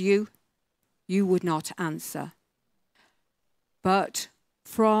asked you, you would not answer. But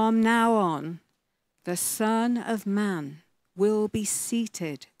from now on, the Son of Man will be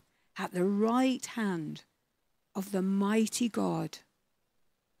seated at the right hand of the mighty God."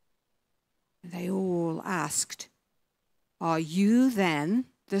 They all asked, "Are you then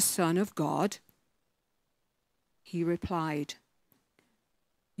the Son of God?" He replied,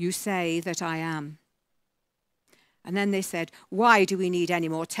 "You say that I am." And then they said, "Why do we need any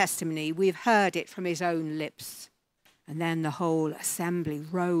more testimony? We've heard it from his own lips." And then the whole assembly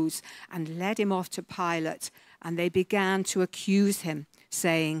rose and led him off to Pilate, and they began to accuse him,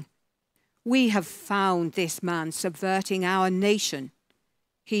 saying, "We have found this man subverting our nation.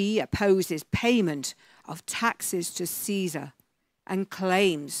 He opposes payment of taxes to Caesar and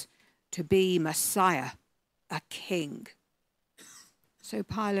claims to be Messiah, a king." So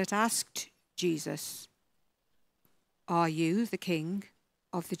Pilate asked Jesus, "Are you the king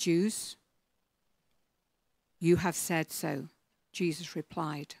of the Jews?" "You have said so," Jesus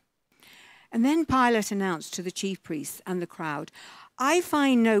replied. And then Pilate announced to the chief priests and the crowd, "I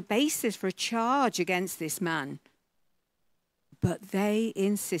find no basis for a charge against this man." But they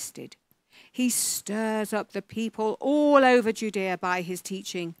insisted. "He stirs up the people all over Judea by his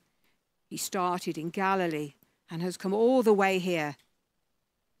teaching. He started in Galilee and has come all the way here."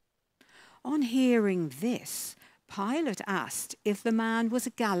 On hearing this, Pilate asked if the man was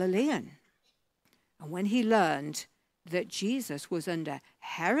a Galilean. And when he learned that Jesus was under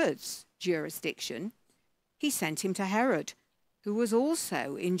Herod's jurisdiction, he sent him to Herod, who was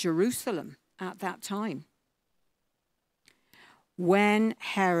also in Jerusalem at that time. When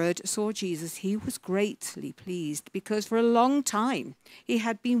Herod saw Jesus, he was greatly pleased, because for a long time he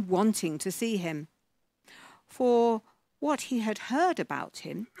had been wanting to see him. For what he had heard about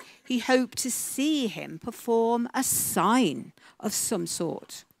him, he hoped to see him perform a sign of some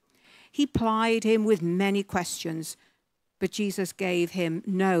sort. He plied him with many questions, but Jesus gave him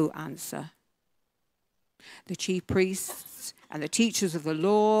no answer. The chief priests and the teachers of the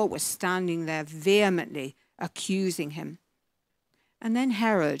law were standing there vehemently accusing him. And then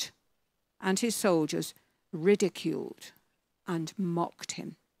Herod and his soldiers ridiculed and mocked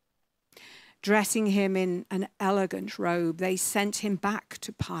him. Dressing him in an elegant robe, they sent him back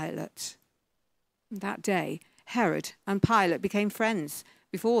to Pilate. That day, Herod and Pilate became friends.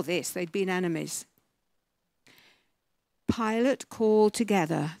 Before this, they'd been enemies. Pilate called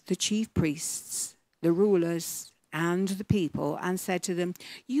together the chief priests, the rulers, and the people, and said to them,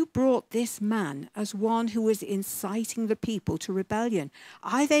 "You brought this man as one who was inciting the people to rebellion.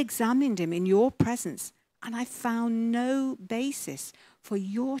 I've examined him in your presence, and I found no basis for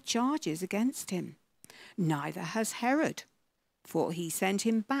your charges against him. Neither has Herod, for he sent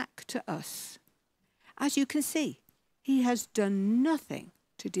him back to us. As you can see, he has done nothing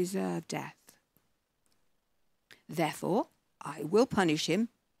to deserve death. Therefore, I will punish him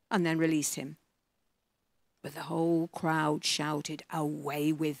and then release him." But the whole crowd shouted,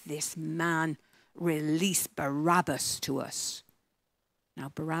 "Away with this man! Release Barabbas to us!" Now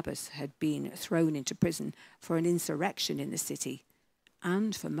Barabbas had been thrown into prison for an insurrection in the city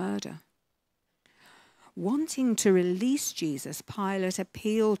and for murder. Wanting to release Jesus, Pilate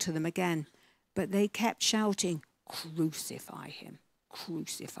appealed to them again, but they kept shouting, "Crucify him!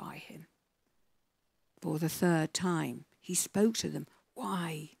 Crucify him!" For the third time, he spoke to them.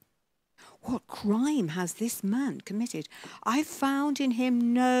 "Why? What crime has this man committed? I found in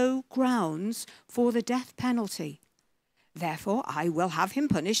him no grounds for the death penalty. Therefore, I will have him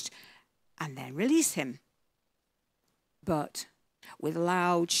punished and then release him." But with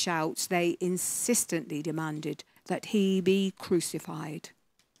loud shouts, they insistently demanded that he be crucified.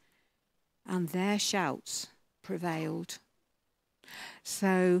 And their shouts prevailed.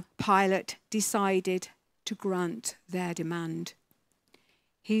 So Pilate decided to grant their demand.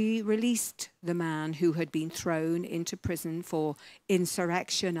 He released the man who had been thrown into prison for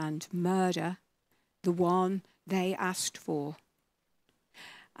insurrection and murder, the one they asked for,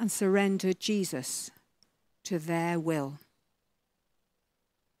 and surrendered Jesus to their will.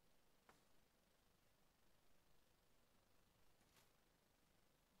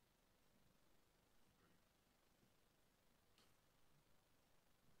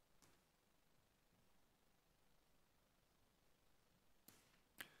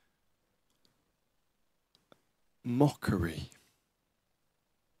 mockery.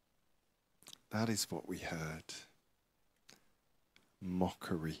 That is what we heard.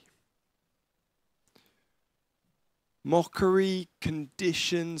 Mockery. Mockery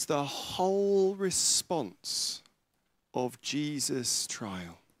conditions the whole response of Jesus'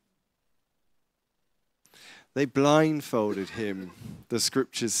 trial. They blindfolded him, the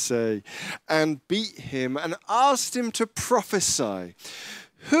scriptures say, and beat him and asked him to prophesy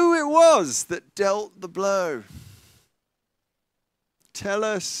who it was that dealt the blow. Tell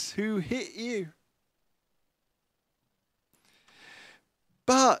us who hit you.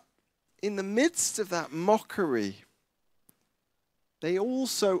 But in the midst of that mockery, they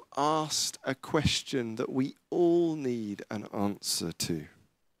also asked a question that we all need an answer to.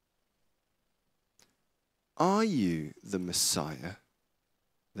 Are you the Messiah?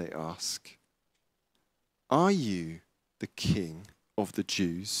 They ask. Are you the King of the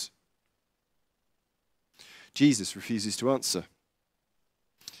Jews? Jesus refuses to answer.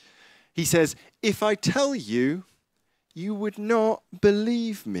 He says, if I tell you, you would not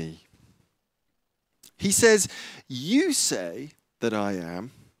believe me. He says, you say that I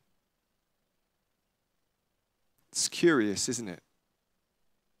am. It's curious, isn't it?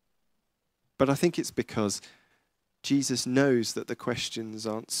 But I think it's because Jesus knows that the questions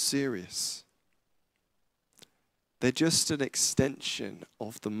aren't serious. They're just an extension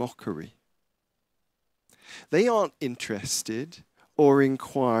of the mockery. They aren't interested or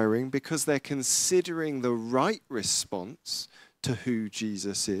inquiring because they're considering the right response to who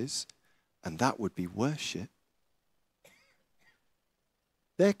Jesus is, and that would be worship.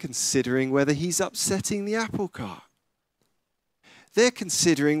 They're considering whether he's upsetting the apple cart. They're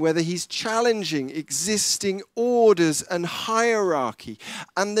considering whether he's challenging existing orders and hierarchy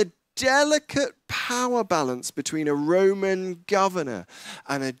and the delicate power balance between a Roman governor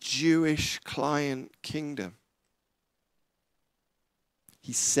and a Jewish client kingdom.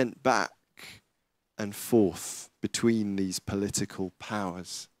 He's sent back and forth between these political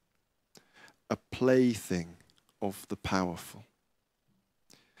powers, a plaything of the powerful,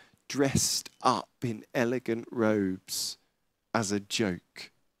 dressed up in elegant robes as a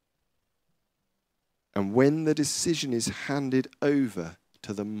joke. And when the decision is handed over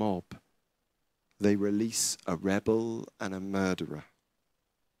to the mob, they release a rebel and a murderer,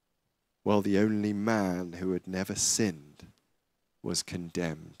 while the only man who had never sinned was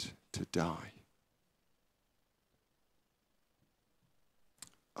condemned to die.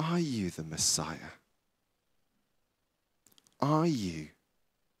 Are you the Messiah? Are you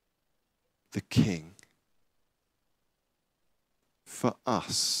the King? For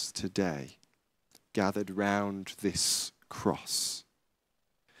us today, gathered round this cross,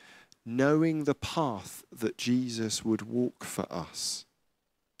 knowing the path that Jesus would walk for us,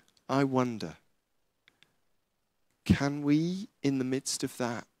 I wonder, can we, in the midst of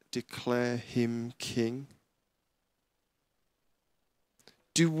that, declare him King?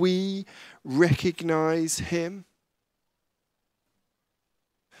 Do we recognize him?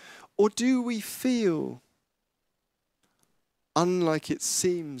 Or do we feel, unlike it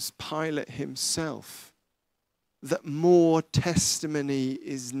seems Pilate himself, that more testimony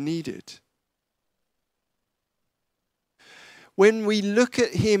is needed? When we look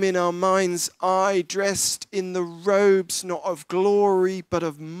at him in our mind's eye, dressed in the robes not of glory but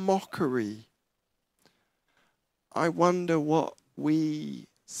of mockery, I wonder what we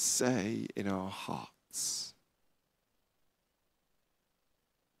say in our hearts.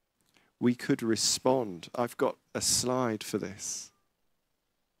 We could respond. I've got a slide for this.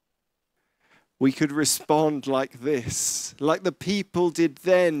 We could respond like this, like the people did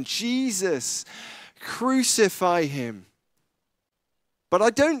then. Jesus, crucify him. But I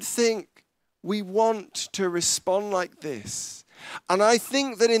don't think we want to respond like this. And I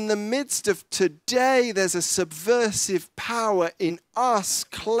think that in the midst of today, there's a subversive power in us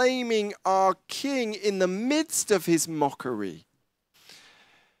claiming our King in the midst of his mockery.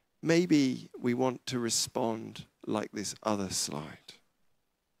 Maybe we want to respond like this other slide.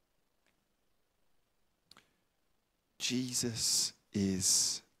 Jesus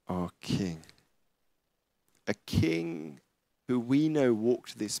is our King. A King who we know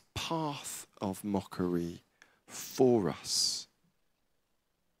walked this path of mockery for us,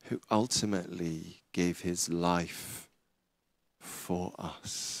 who ultimately gave his life for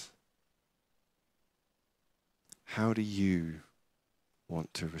us. How do you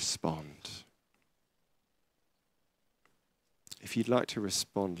want to respond? If you'd like to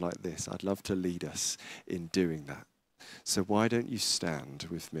respond like this, I'd love to lead us in doing that. So why don't you stand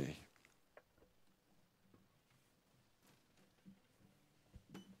with me?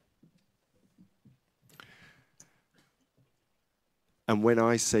 And when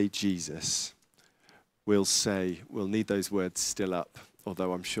I say Jesus, we'll need those words still up,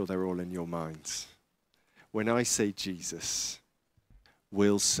 although I'm sure they're all in your minds. When I say Jesus,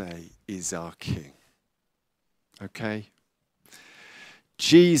 we'll say is our King. Okay?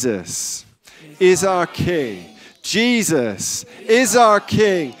 Jesus is our King. Jesus is our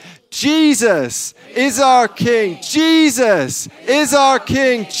King. Jesus is our King. Jesus is our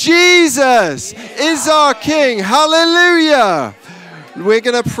King. Jesus is our King. Hallelujah. We're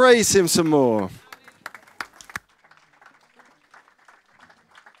going to praise him some more.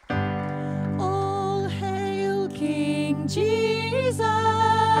 All hail King Jesus.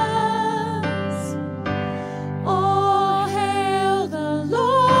 All hail the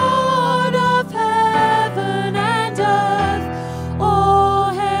Lord of heaven and earth. All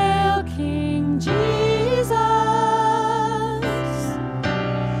hail King Jesus.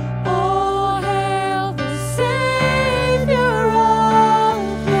 All hail the Savior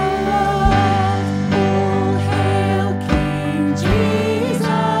of the world. All hail King Jesus.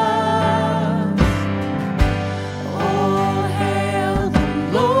 All hail the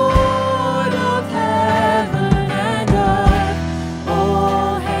Lord of heaven and earth.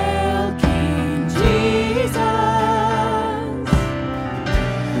 All hail King Jesus.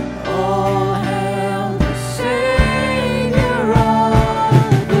 All hail the Savior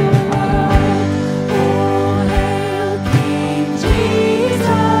of the world. All hail King Jesus.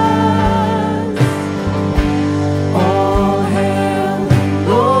 All hail the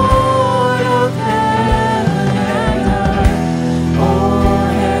Lord of heaven and earth. All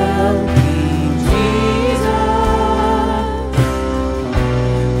hail King Jesus.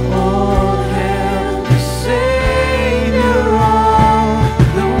 All hail the Savior of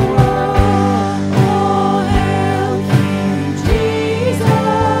the world. All hail King Jesus.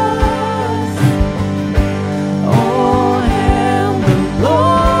 All hail the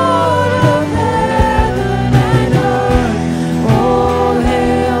Lord of heaven and earth. All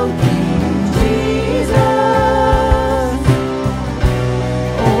hail King Jesus.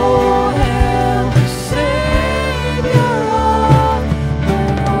 All hail the Savior of the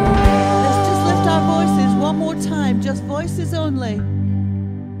world. Let's just lift our voices one more time, just voices only.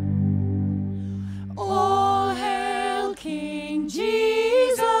 All hail King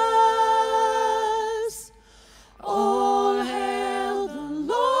Jesus. All hail the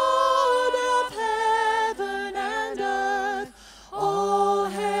Lord of heaven and earth. All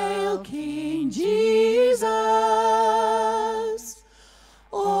hail King Jesus.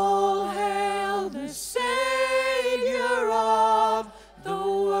 All hail the Savior of the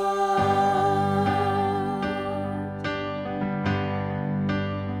world.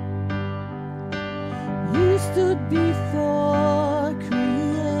 You stood before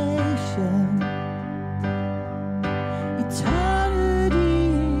creation, eternity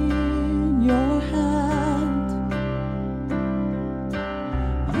in your hand.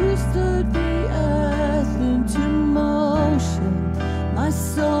 You stood the earth into motion, my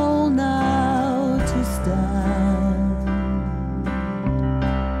soul now to stand.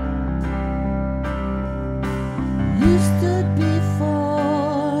 You stood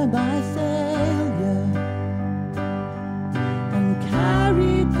before my failure and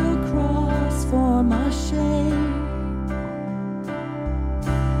carried the cross for my shame.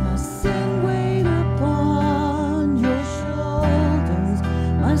 My sin weighed upon your shoulders,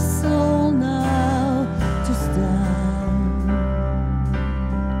 my soul now to stand.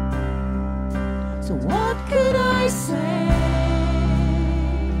 So what could I say?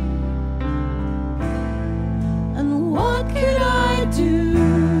 And what could I do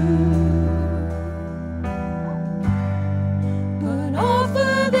but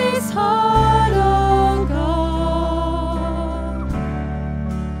offer this heart, oh God,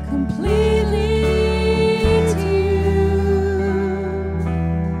 completely to you?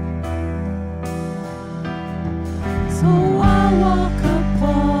 So I walk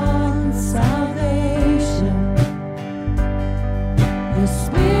upon salvation, your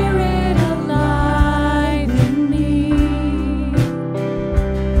Spirit alive in me.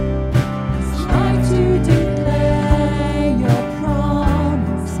 It's like to declare your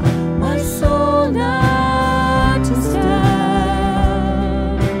promise, my soul now to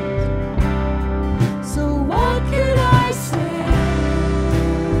stand. So what could I say?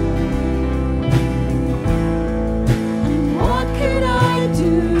 And what could I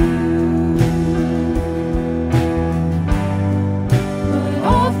do but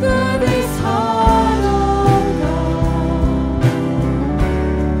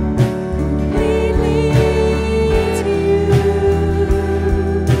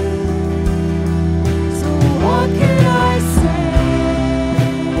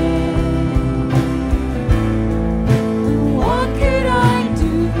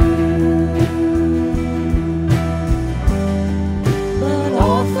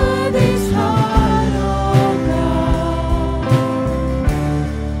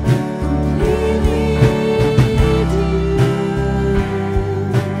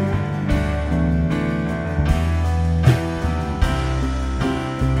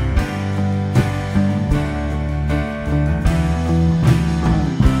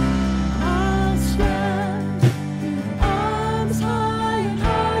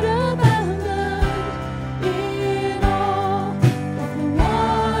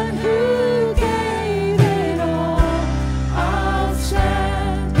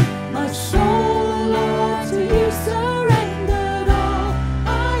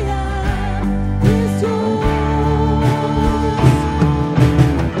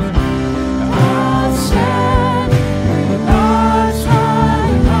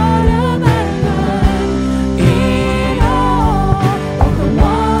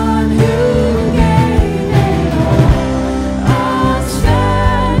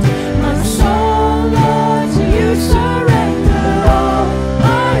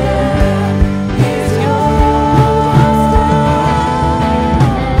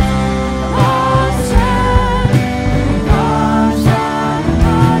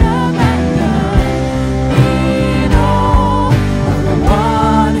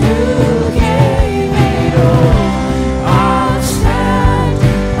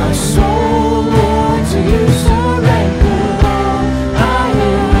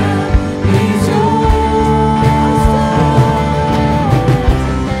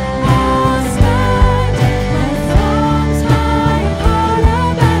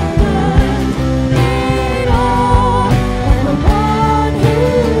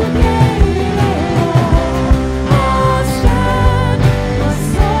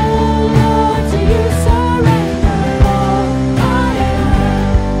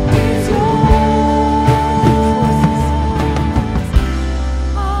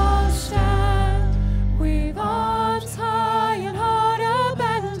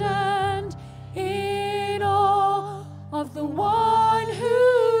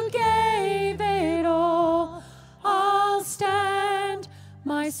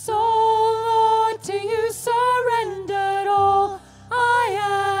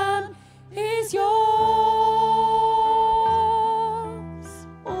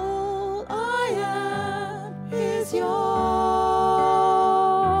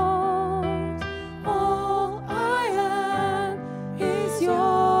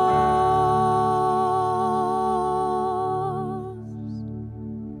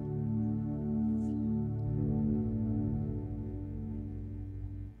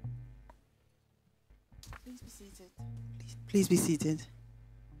Please be seated.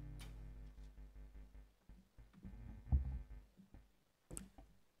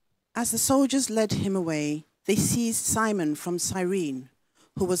 As the soldiers led him away, they seized Simon from Cyrene,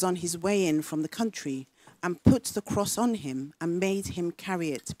 who was on his way in from the country, and put the cross on him and made him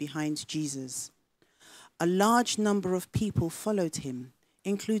carry it behind Jesus. A large number of people followed him,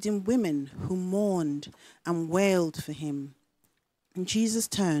 including women who mourned and wailed for him. And Jesus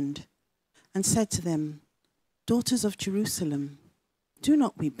turned and said to them, "Daughters of Jerusalem, do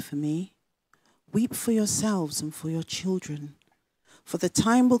not weep for me. Weep for yourselves and for your children. For the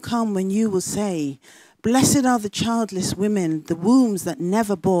time will come when you will say, 'Blessed are the childless women, the wombs that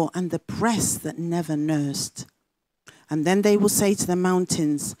never bore, and the breasts that never nursed.' And then they will say to the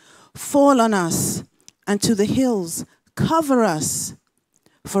mountains, 'Fall on us,' and to the hills, 'Cover us.'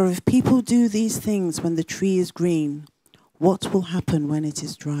 For if people do these things when the tree is green, what will happen when it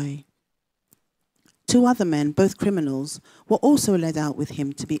is dry?" 2 other men, both criminals, were also led out with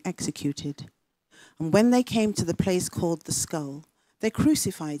him to be executed. And when they came to the place called the Skull, they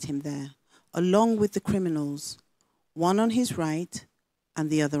crucified him there, along with the criminals, one on his right and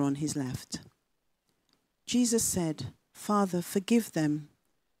the other on his left. Jesus said, "Father, forgive them,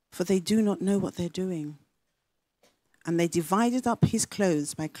 for they do not know what they're doing." And they divided up his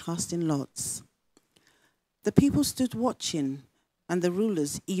clothes by casting lots. The people stood watching, and the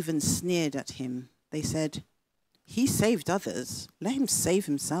rulers even sneered at him. They said, "He saved others. Let him save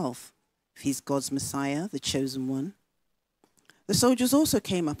himself, if he's God's Messiah, the chosen one." The soldiers also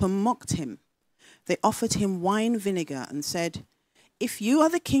came up and mocked him. They offered him wine vinegar and said, "If you are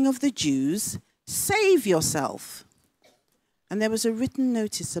the king of the Jews, save yourself." And there was a written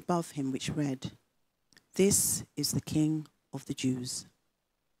notice above him which read, "This is the King of the Jews."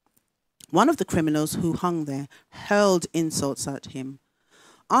 One of the criminals who hung there hurled insults at him.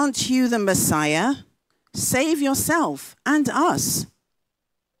 "Aren't you the Messiah? Save yourself and us."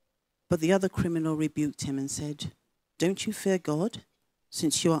 But the other criminal rebuked him and said, "Don't you fear God,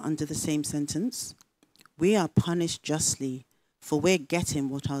 since you are under the same sentence? We are punished justly, for we're getting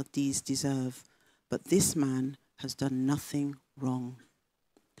what our deeds deserve. But this man has done nothing wrong."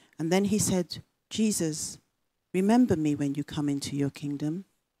 And then he said, "Jesus, remember me when you come into your kingdom."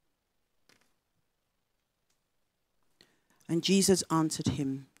 And Jesus answered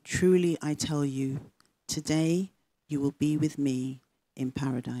him, "Truly I tell you, today you will be with me in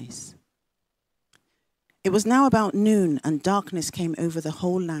paradise." It was now about noon, and darkness came over the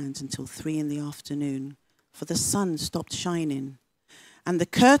whole land until 3 p.m, for the sun stopped shining. And the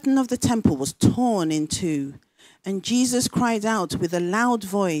curtain of the temple was torn in two. And Jesus cried out with a loud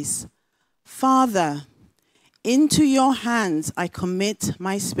voice, "Father, into your hands I commit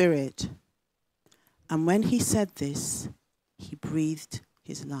my spirit." And when he said this, he breathed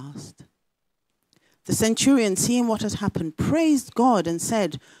his last. The centurion, seeing what had happened, praised God and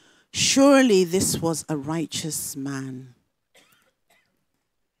said, "Surely this was a righteous man."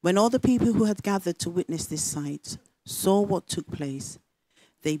 When all the people who had gathered to witness this sight saw what took place,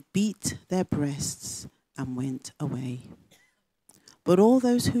 they beat their breasts and went away. But all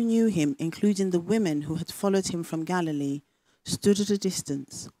those who knew him, including the women who had followed him from Galilee, stood at a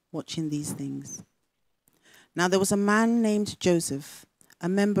distance watching these things. Now there was a man named Joseph, a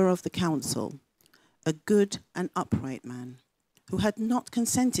member of the council, a good and upright man, who had not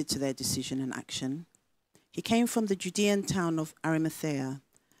consented to their decision and action. He came from the Judean town of Arimathea,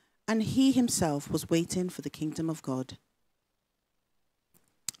 and he himself was waiting for the kingdom of God.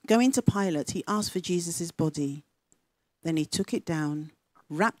 Going to Pilate, he asked for Jesus' body. Then he took it down,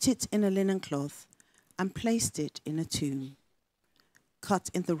 wrapped it in a linen cloth, and placed it in a tomb, cut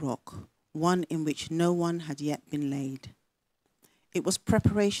in the rock, one in which no one had yet been laid. It was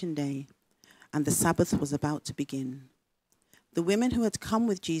preparation day, and the Sabbath was about to begin. The women who had come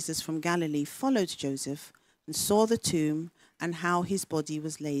with Jesus from Galilee followed Joseph and saw the tomb and how his body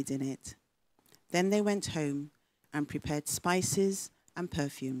was laid in it. Then they went home and prepared spices and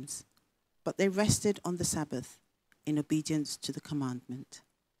perfumes, but they rested on the Sabbath in obedience to the commandment.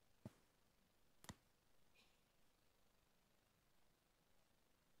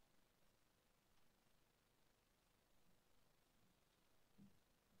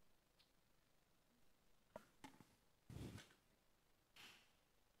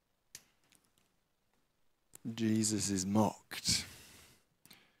 Jesus is mocked.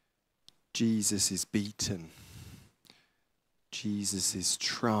 Jesus is beaten. Jesus is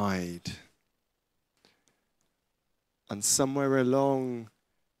tried. And somewhere along,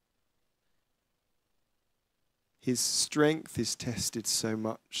 his strength is tested so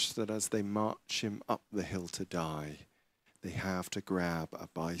much that as they march him up the hill to die, they have to grab a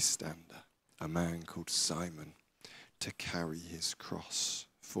bystander, a man called Simon, to carry his cross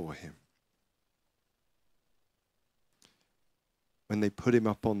for him. When they put him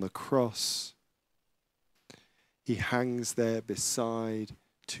up on the cross, he hangs there beside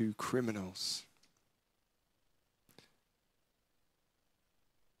two criminals.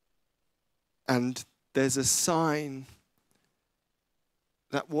 And there's a sign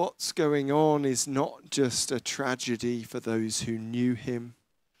that what's going on is not just a tragedy for those who knew him,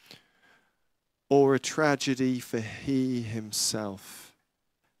 or a tragedy for he himself,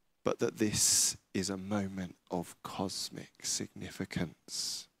 but that this is a moment of cosmic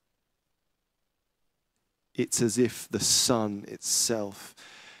significance. It's as if the sun itself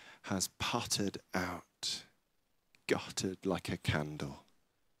has puttered out, guttered like a candle,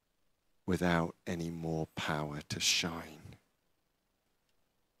 without any more power to shine.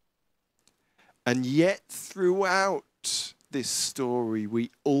 And yet throughout this story,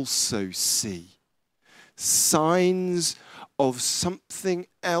 we also see signs of something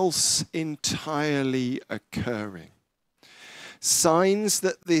else entirely occurring. Signs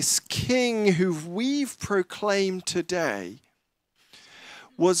that this king who we've proclaimed today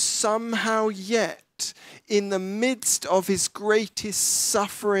was somehow yet in the midst of his greatest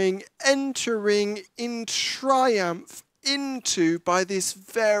suffering, entering in triumph into, by this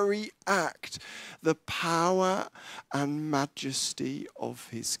very act, the power and majesty of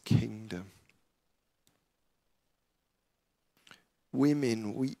his kingdom.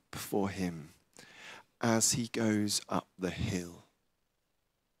 Women weep for him as he goes up the hill.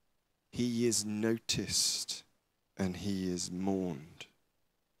 He is noticed and he is mourned.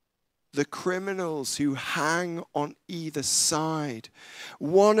 The criminals who hang on either side,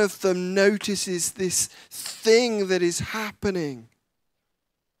 one of them notices this thing that is happening.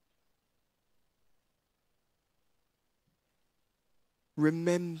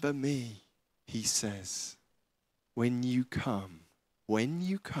 Remember me, he says, when you come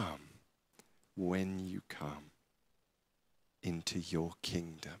into your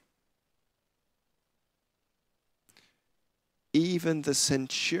kingdom. Even the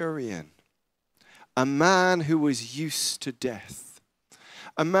centurion, a man who was used to death,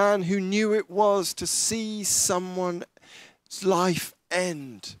 a man who knew it was to see someone's life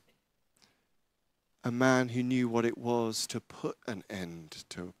end, a man who knew what it was to put an end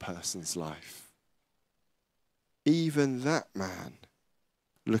to a person's life. Even that man,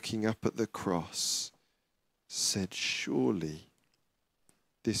 looking up at the cross, said, surely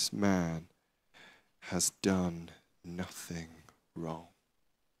this man has done nothing wrong.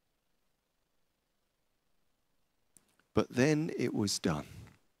 But then it was done.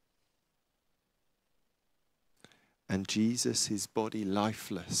 And Jesus, his body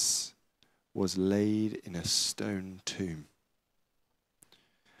lifeless, was laid in a stone tomb.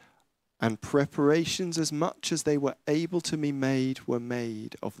 And preparations, as much as they were able to be made, were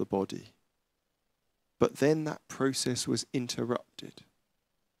made of the body. But then that process was interrupted.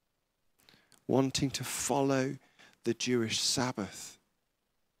 Wanting to follow the Jewish Sabbath,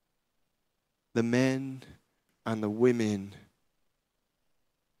 the men and the women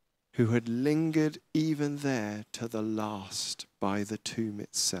who had lingered even there to the last by the tomb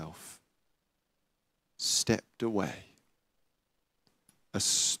itself stepped away. A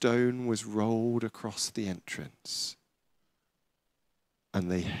stone was rolled across the entrance,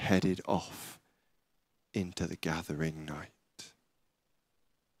 and they headed off into the gathering night.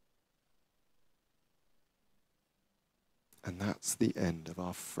 And that's the end of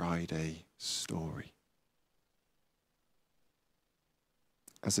our Friday story.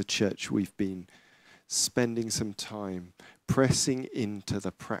 As a church, we've been spending some time pressing into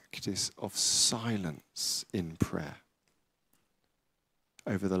the practice of silence in prayer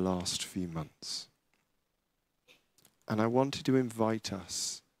over the last few months. And I wanted to invite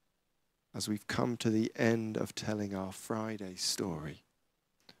us, as we've come to the end of telling our Friday story,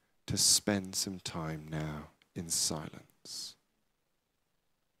 to spend some time now in silence.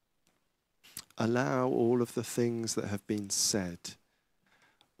 Allow all of the things that have been said,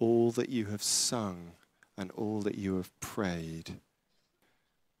 all that you have sung, and all that you have prayed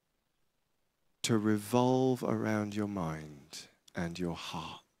to revolve around your mind and your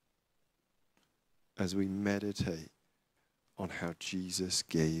heart as we meditate on how Jesus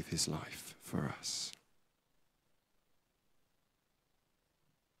gave his life for us.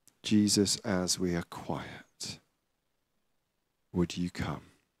 Jesus, as we are quiet, would you come?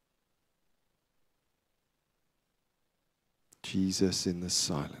 Jesus, in the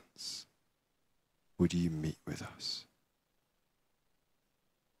silence, would you meet with us?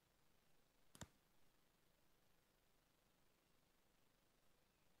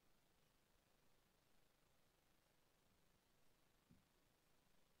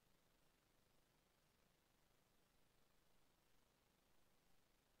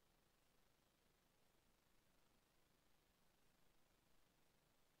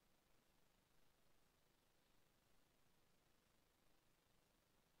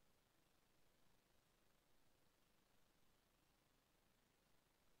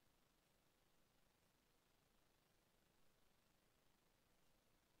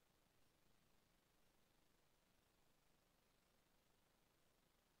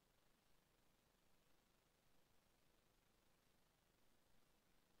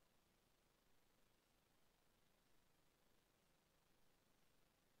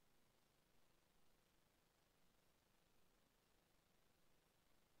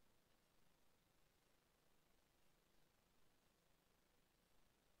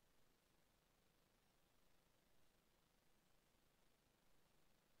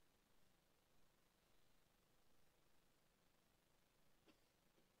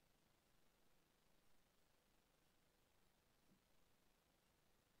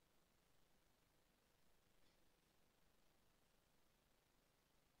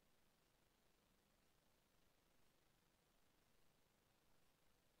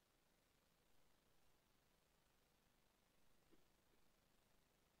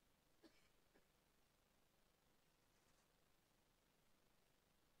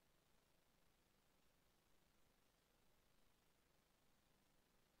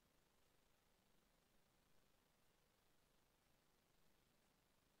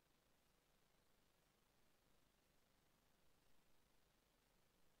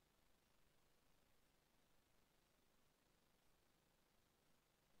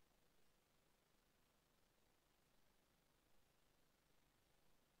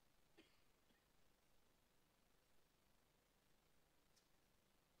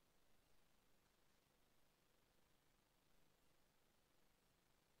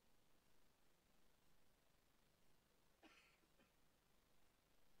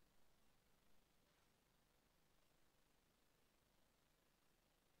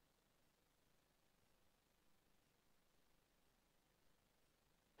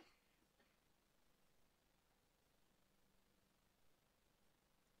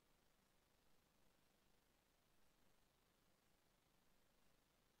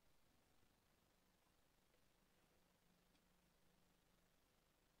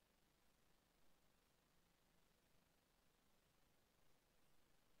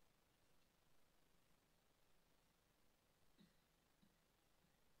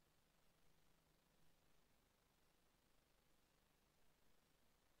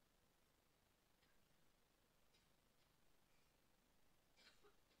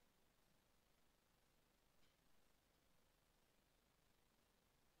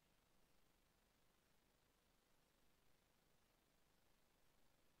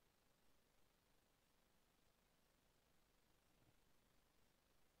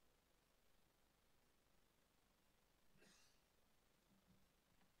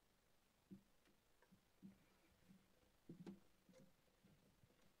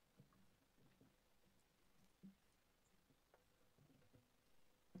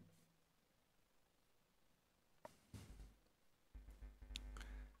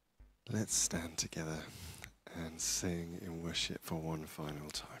 Let's stand together and sing in worship for one final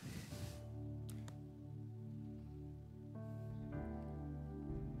time.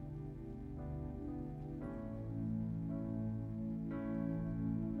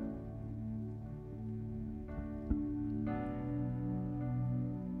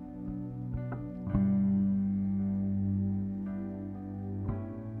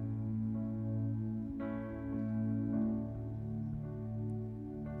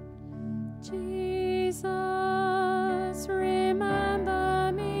 Jesus,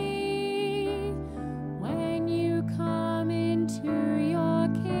 remember me when you come into your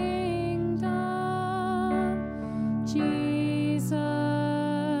kingdom. Jesus,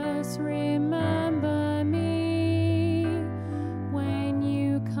 remember me when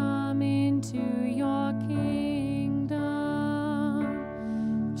you come into your kingdom.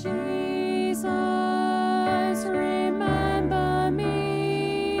 Jesus, remember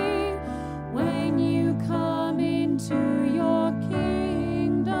me when you come into your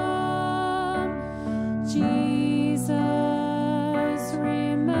kingdom. Jesus,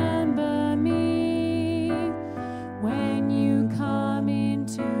 remember me when you come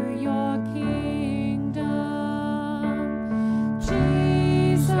into your kingdom.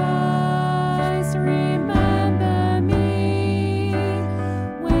 Jesus, remember me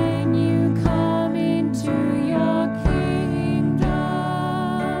when you come into your kingdom.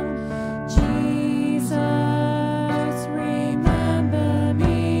 Jesus, remember me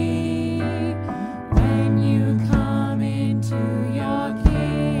when you come into your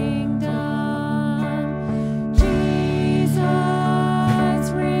kingdom.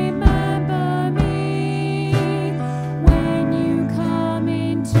 Jesus, remember me when you come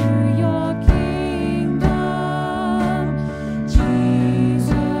into your kingdom.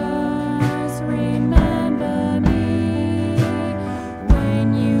 Jesus, remember me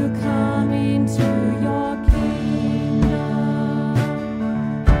when you come into your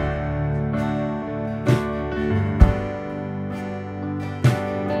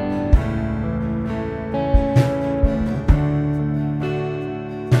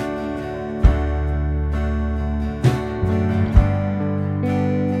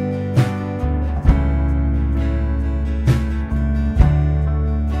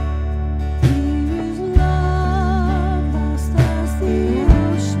His love vast as the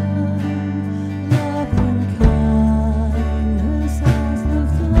ocean, loving kindness as the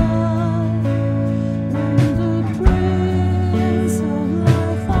flood. When the Prince of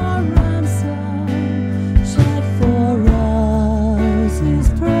Life our ransom shed for us His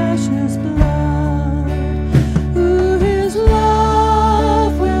precious blood, who His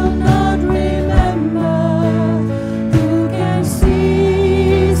love will not remember, who can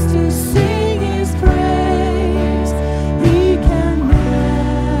cease to sing His praise? He can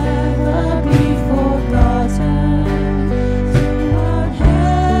never be forgotten throughout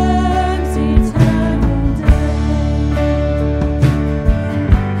heaven's eternal day.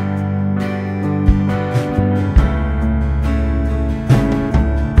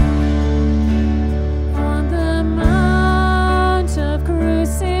 On the mount of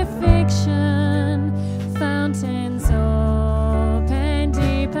crucifixion, fountains open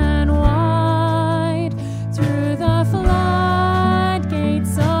deep and wide. Through the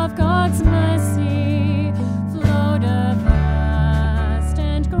floodgates of God's mercy flowed a vast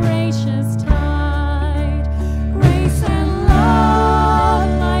and gracious tide. Grace and love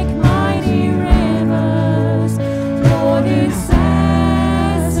like mighty rivers poured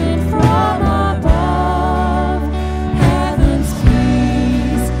incessant from above. Heaven's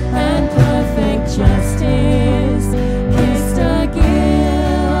peace and perfect justice kissed a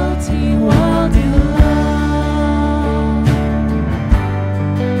guilty world in love.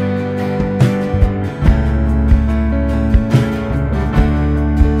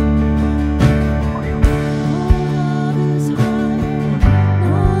 No love is higher,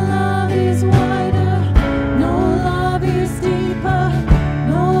 no love is wider, no love is deeper,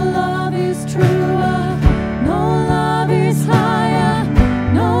 no love is truer, no love is higher,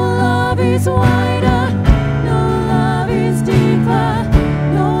 no love is wider, no love is deeper,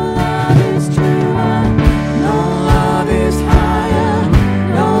 no love is truer, no love is higher,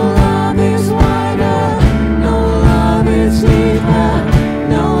 no love is wider, no love is deeper,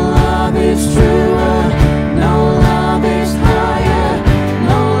 no love is truer, no love is higher,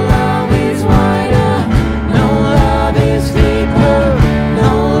 no love is wider, no love is deeper,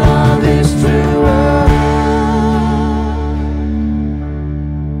 no love is truer.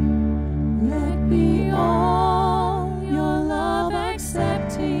 Let me all your love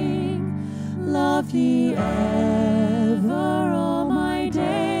accepting, love ye ever all my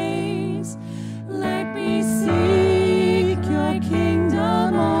days.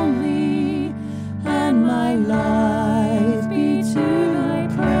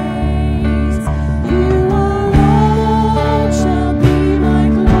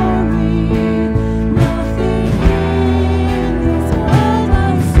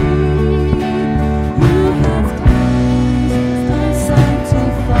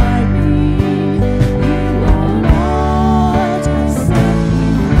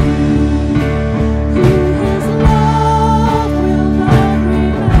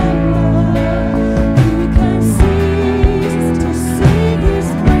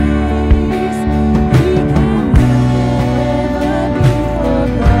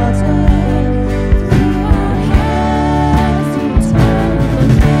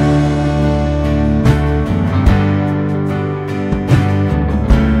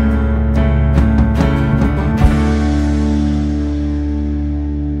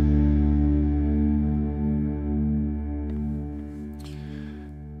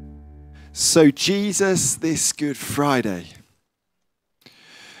 So Jesus, this Good Friday,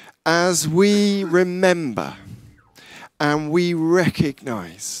 as we remember and we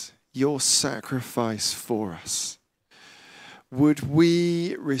recognize your sacrifice for us, would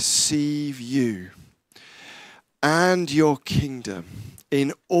we receive you and your kingdom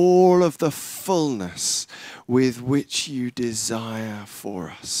in all of the fullness with which you desire for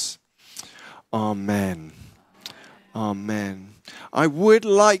us. Amen. Amen. I would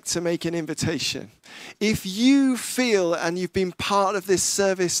like to make an invitation. If you feel, and you've been part of this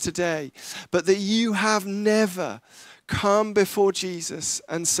service today, but that you have never come before Jesus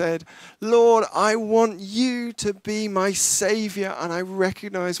and said, Lord, I want you to be my Savior, and I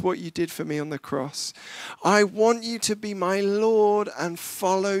recognize what you did for me on the cross. I want you to be my Lord and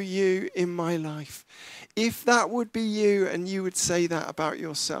follow you in my life. If that would be you and you would say that about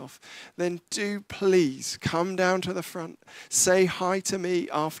yourself, then do please come down to the front. Say hi to me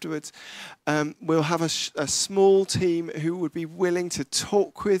afterwards. We'll have a small team who would be willing to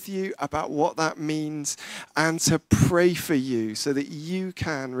talk with you about what that means and to pray for you so that you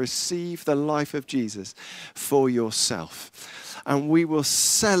can receive the life of Jesus for yourself. And we will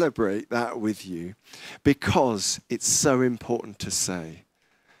celebrate that with you because it's so important to say,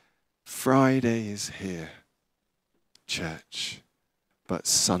 Friday is here, church, but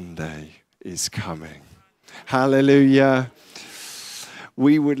Sunday is coming. Hallelujah.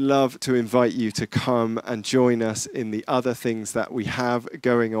 We would love to invite you to come and join us in the other things that we have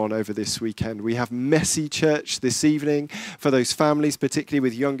going on over this weekend. We have Messy Church this evening for those families, particularly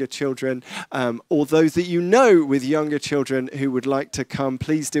with younger children, or those that you know with younger children who would like to come.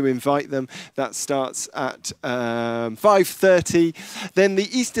 Please do invite them. That starts at 5:30. Then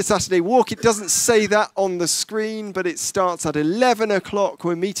the Easter Saturday walk, it doesn't say that on the screen, but it starts at 11 o'clock.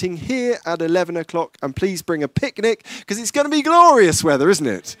 We're meeting here at 11 o'clock, and please bring a picnic because it's going to be glorious weather, isn't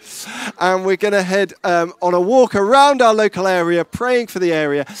it? And we're going to head on a walk around our local area, praying for the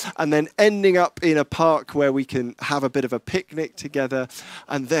area, and then ending up in a park where we can have a bit of a picnic together.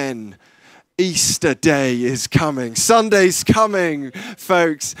 And then Easter Day is coming. Sunday's coming,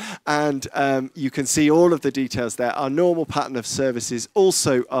 folks. And you can see all of the details there. Our normal pattern of services,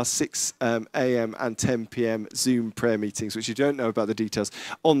 also our 6 a.m. and 10 p.m. Zoom prayer meetings, which you don't know about the details,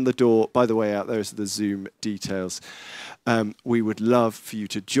 on the door, by the way out, those are the Zoom details. We would love for you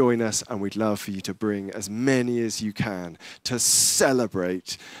to join us, and we'd love for you to bring as many as you can to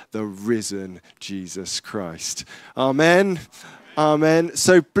celebrate the risen Jesus Christ. Amen. Amen.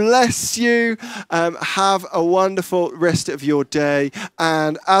 So bless you. Have a wonderful rest of your day.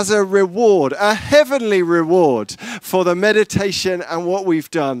 And as a reward, a heavenly reward for the meditation and what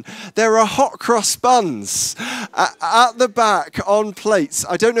we've done, there are hot cross buns at the back on plates.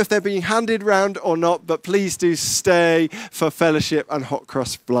 I don't know if they're being handed round or not, but please do stay for fellowship and hot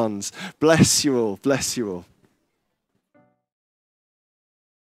cross buns. Bless you all. Bless you all.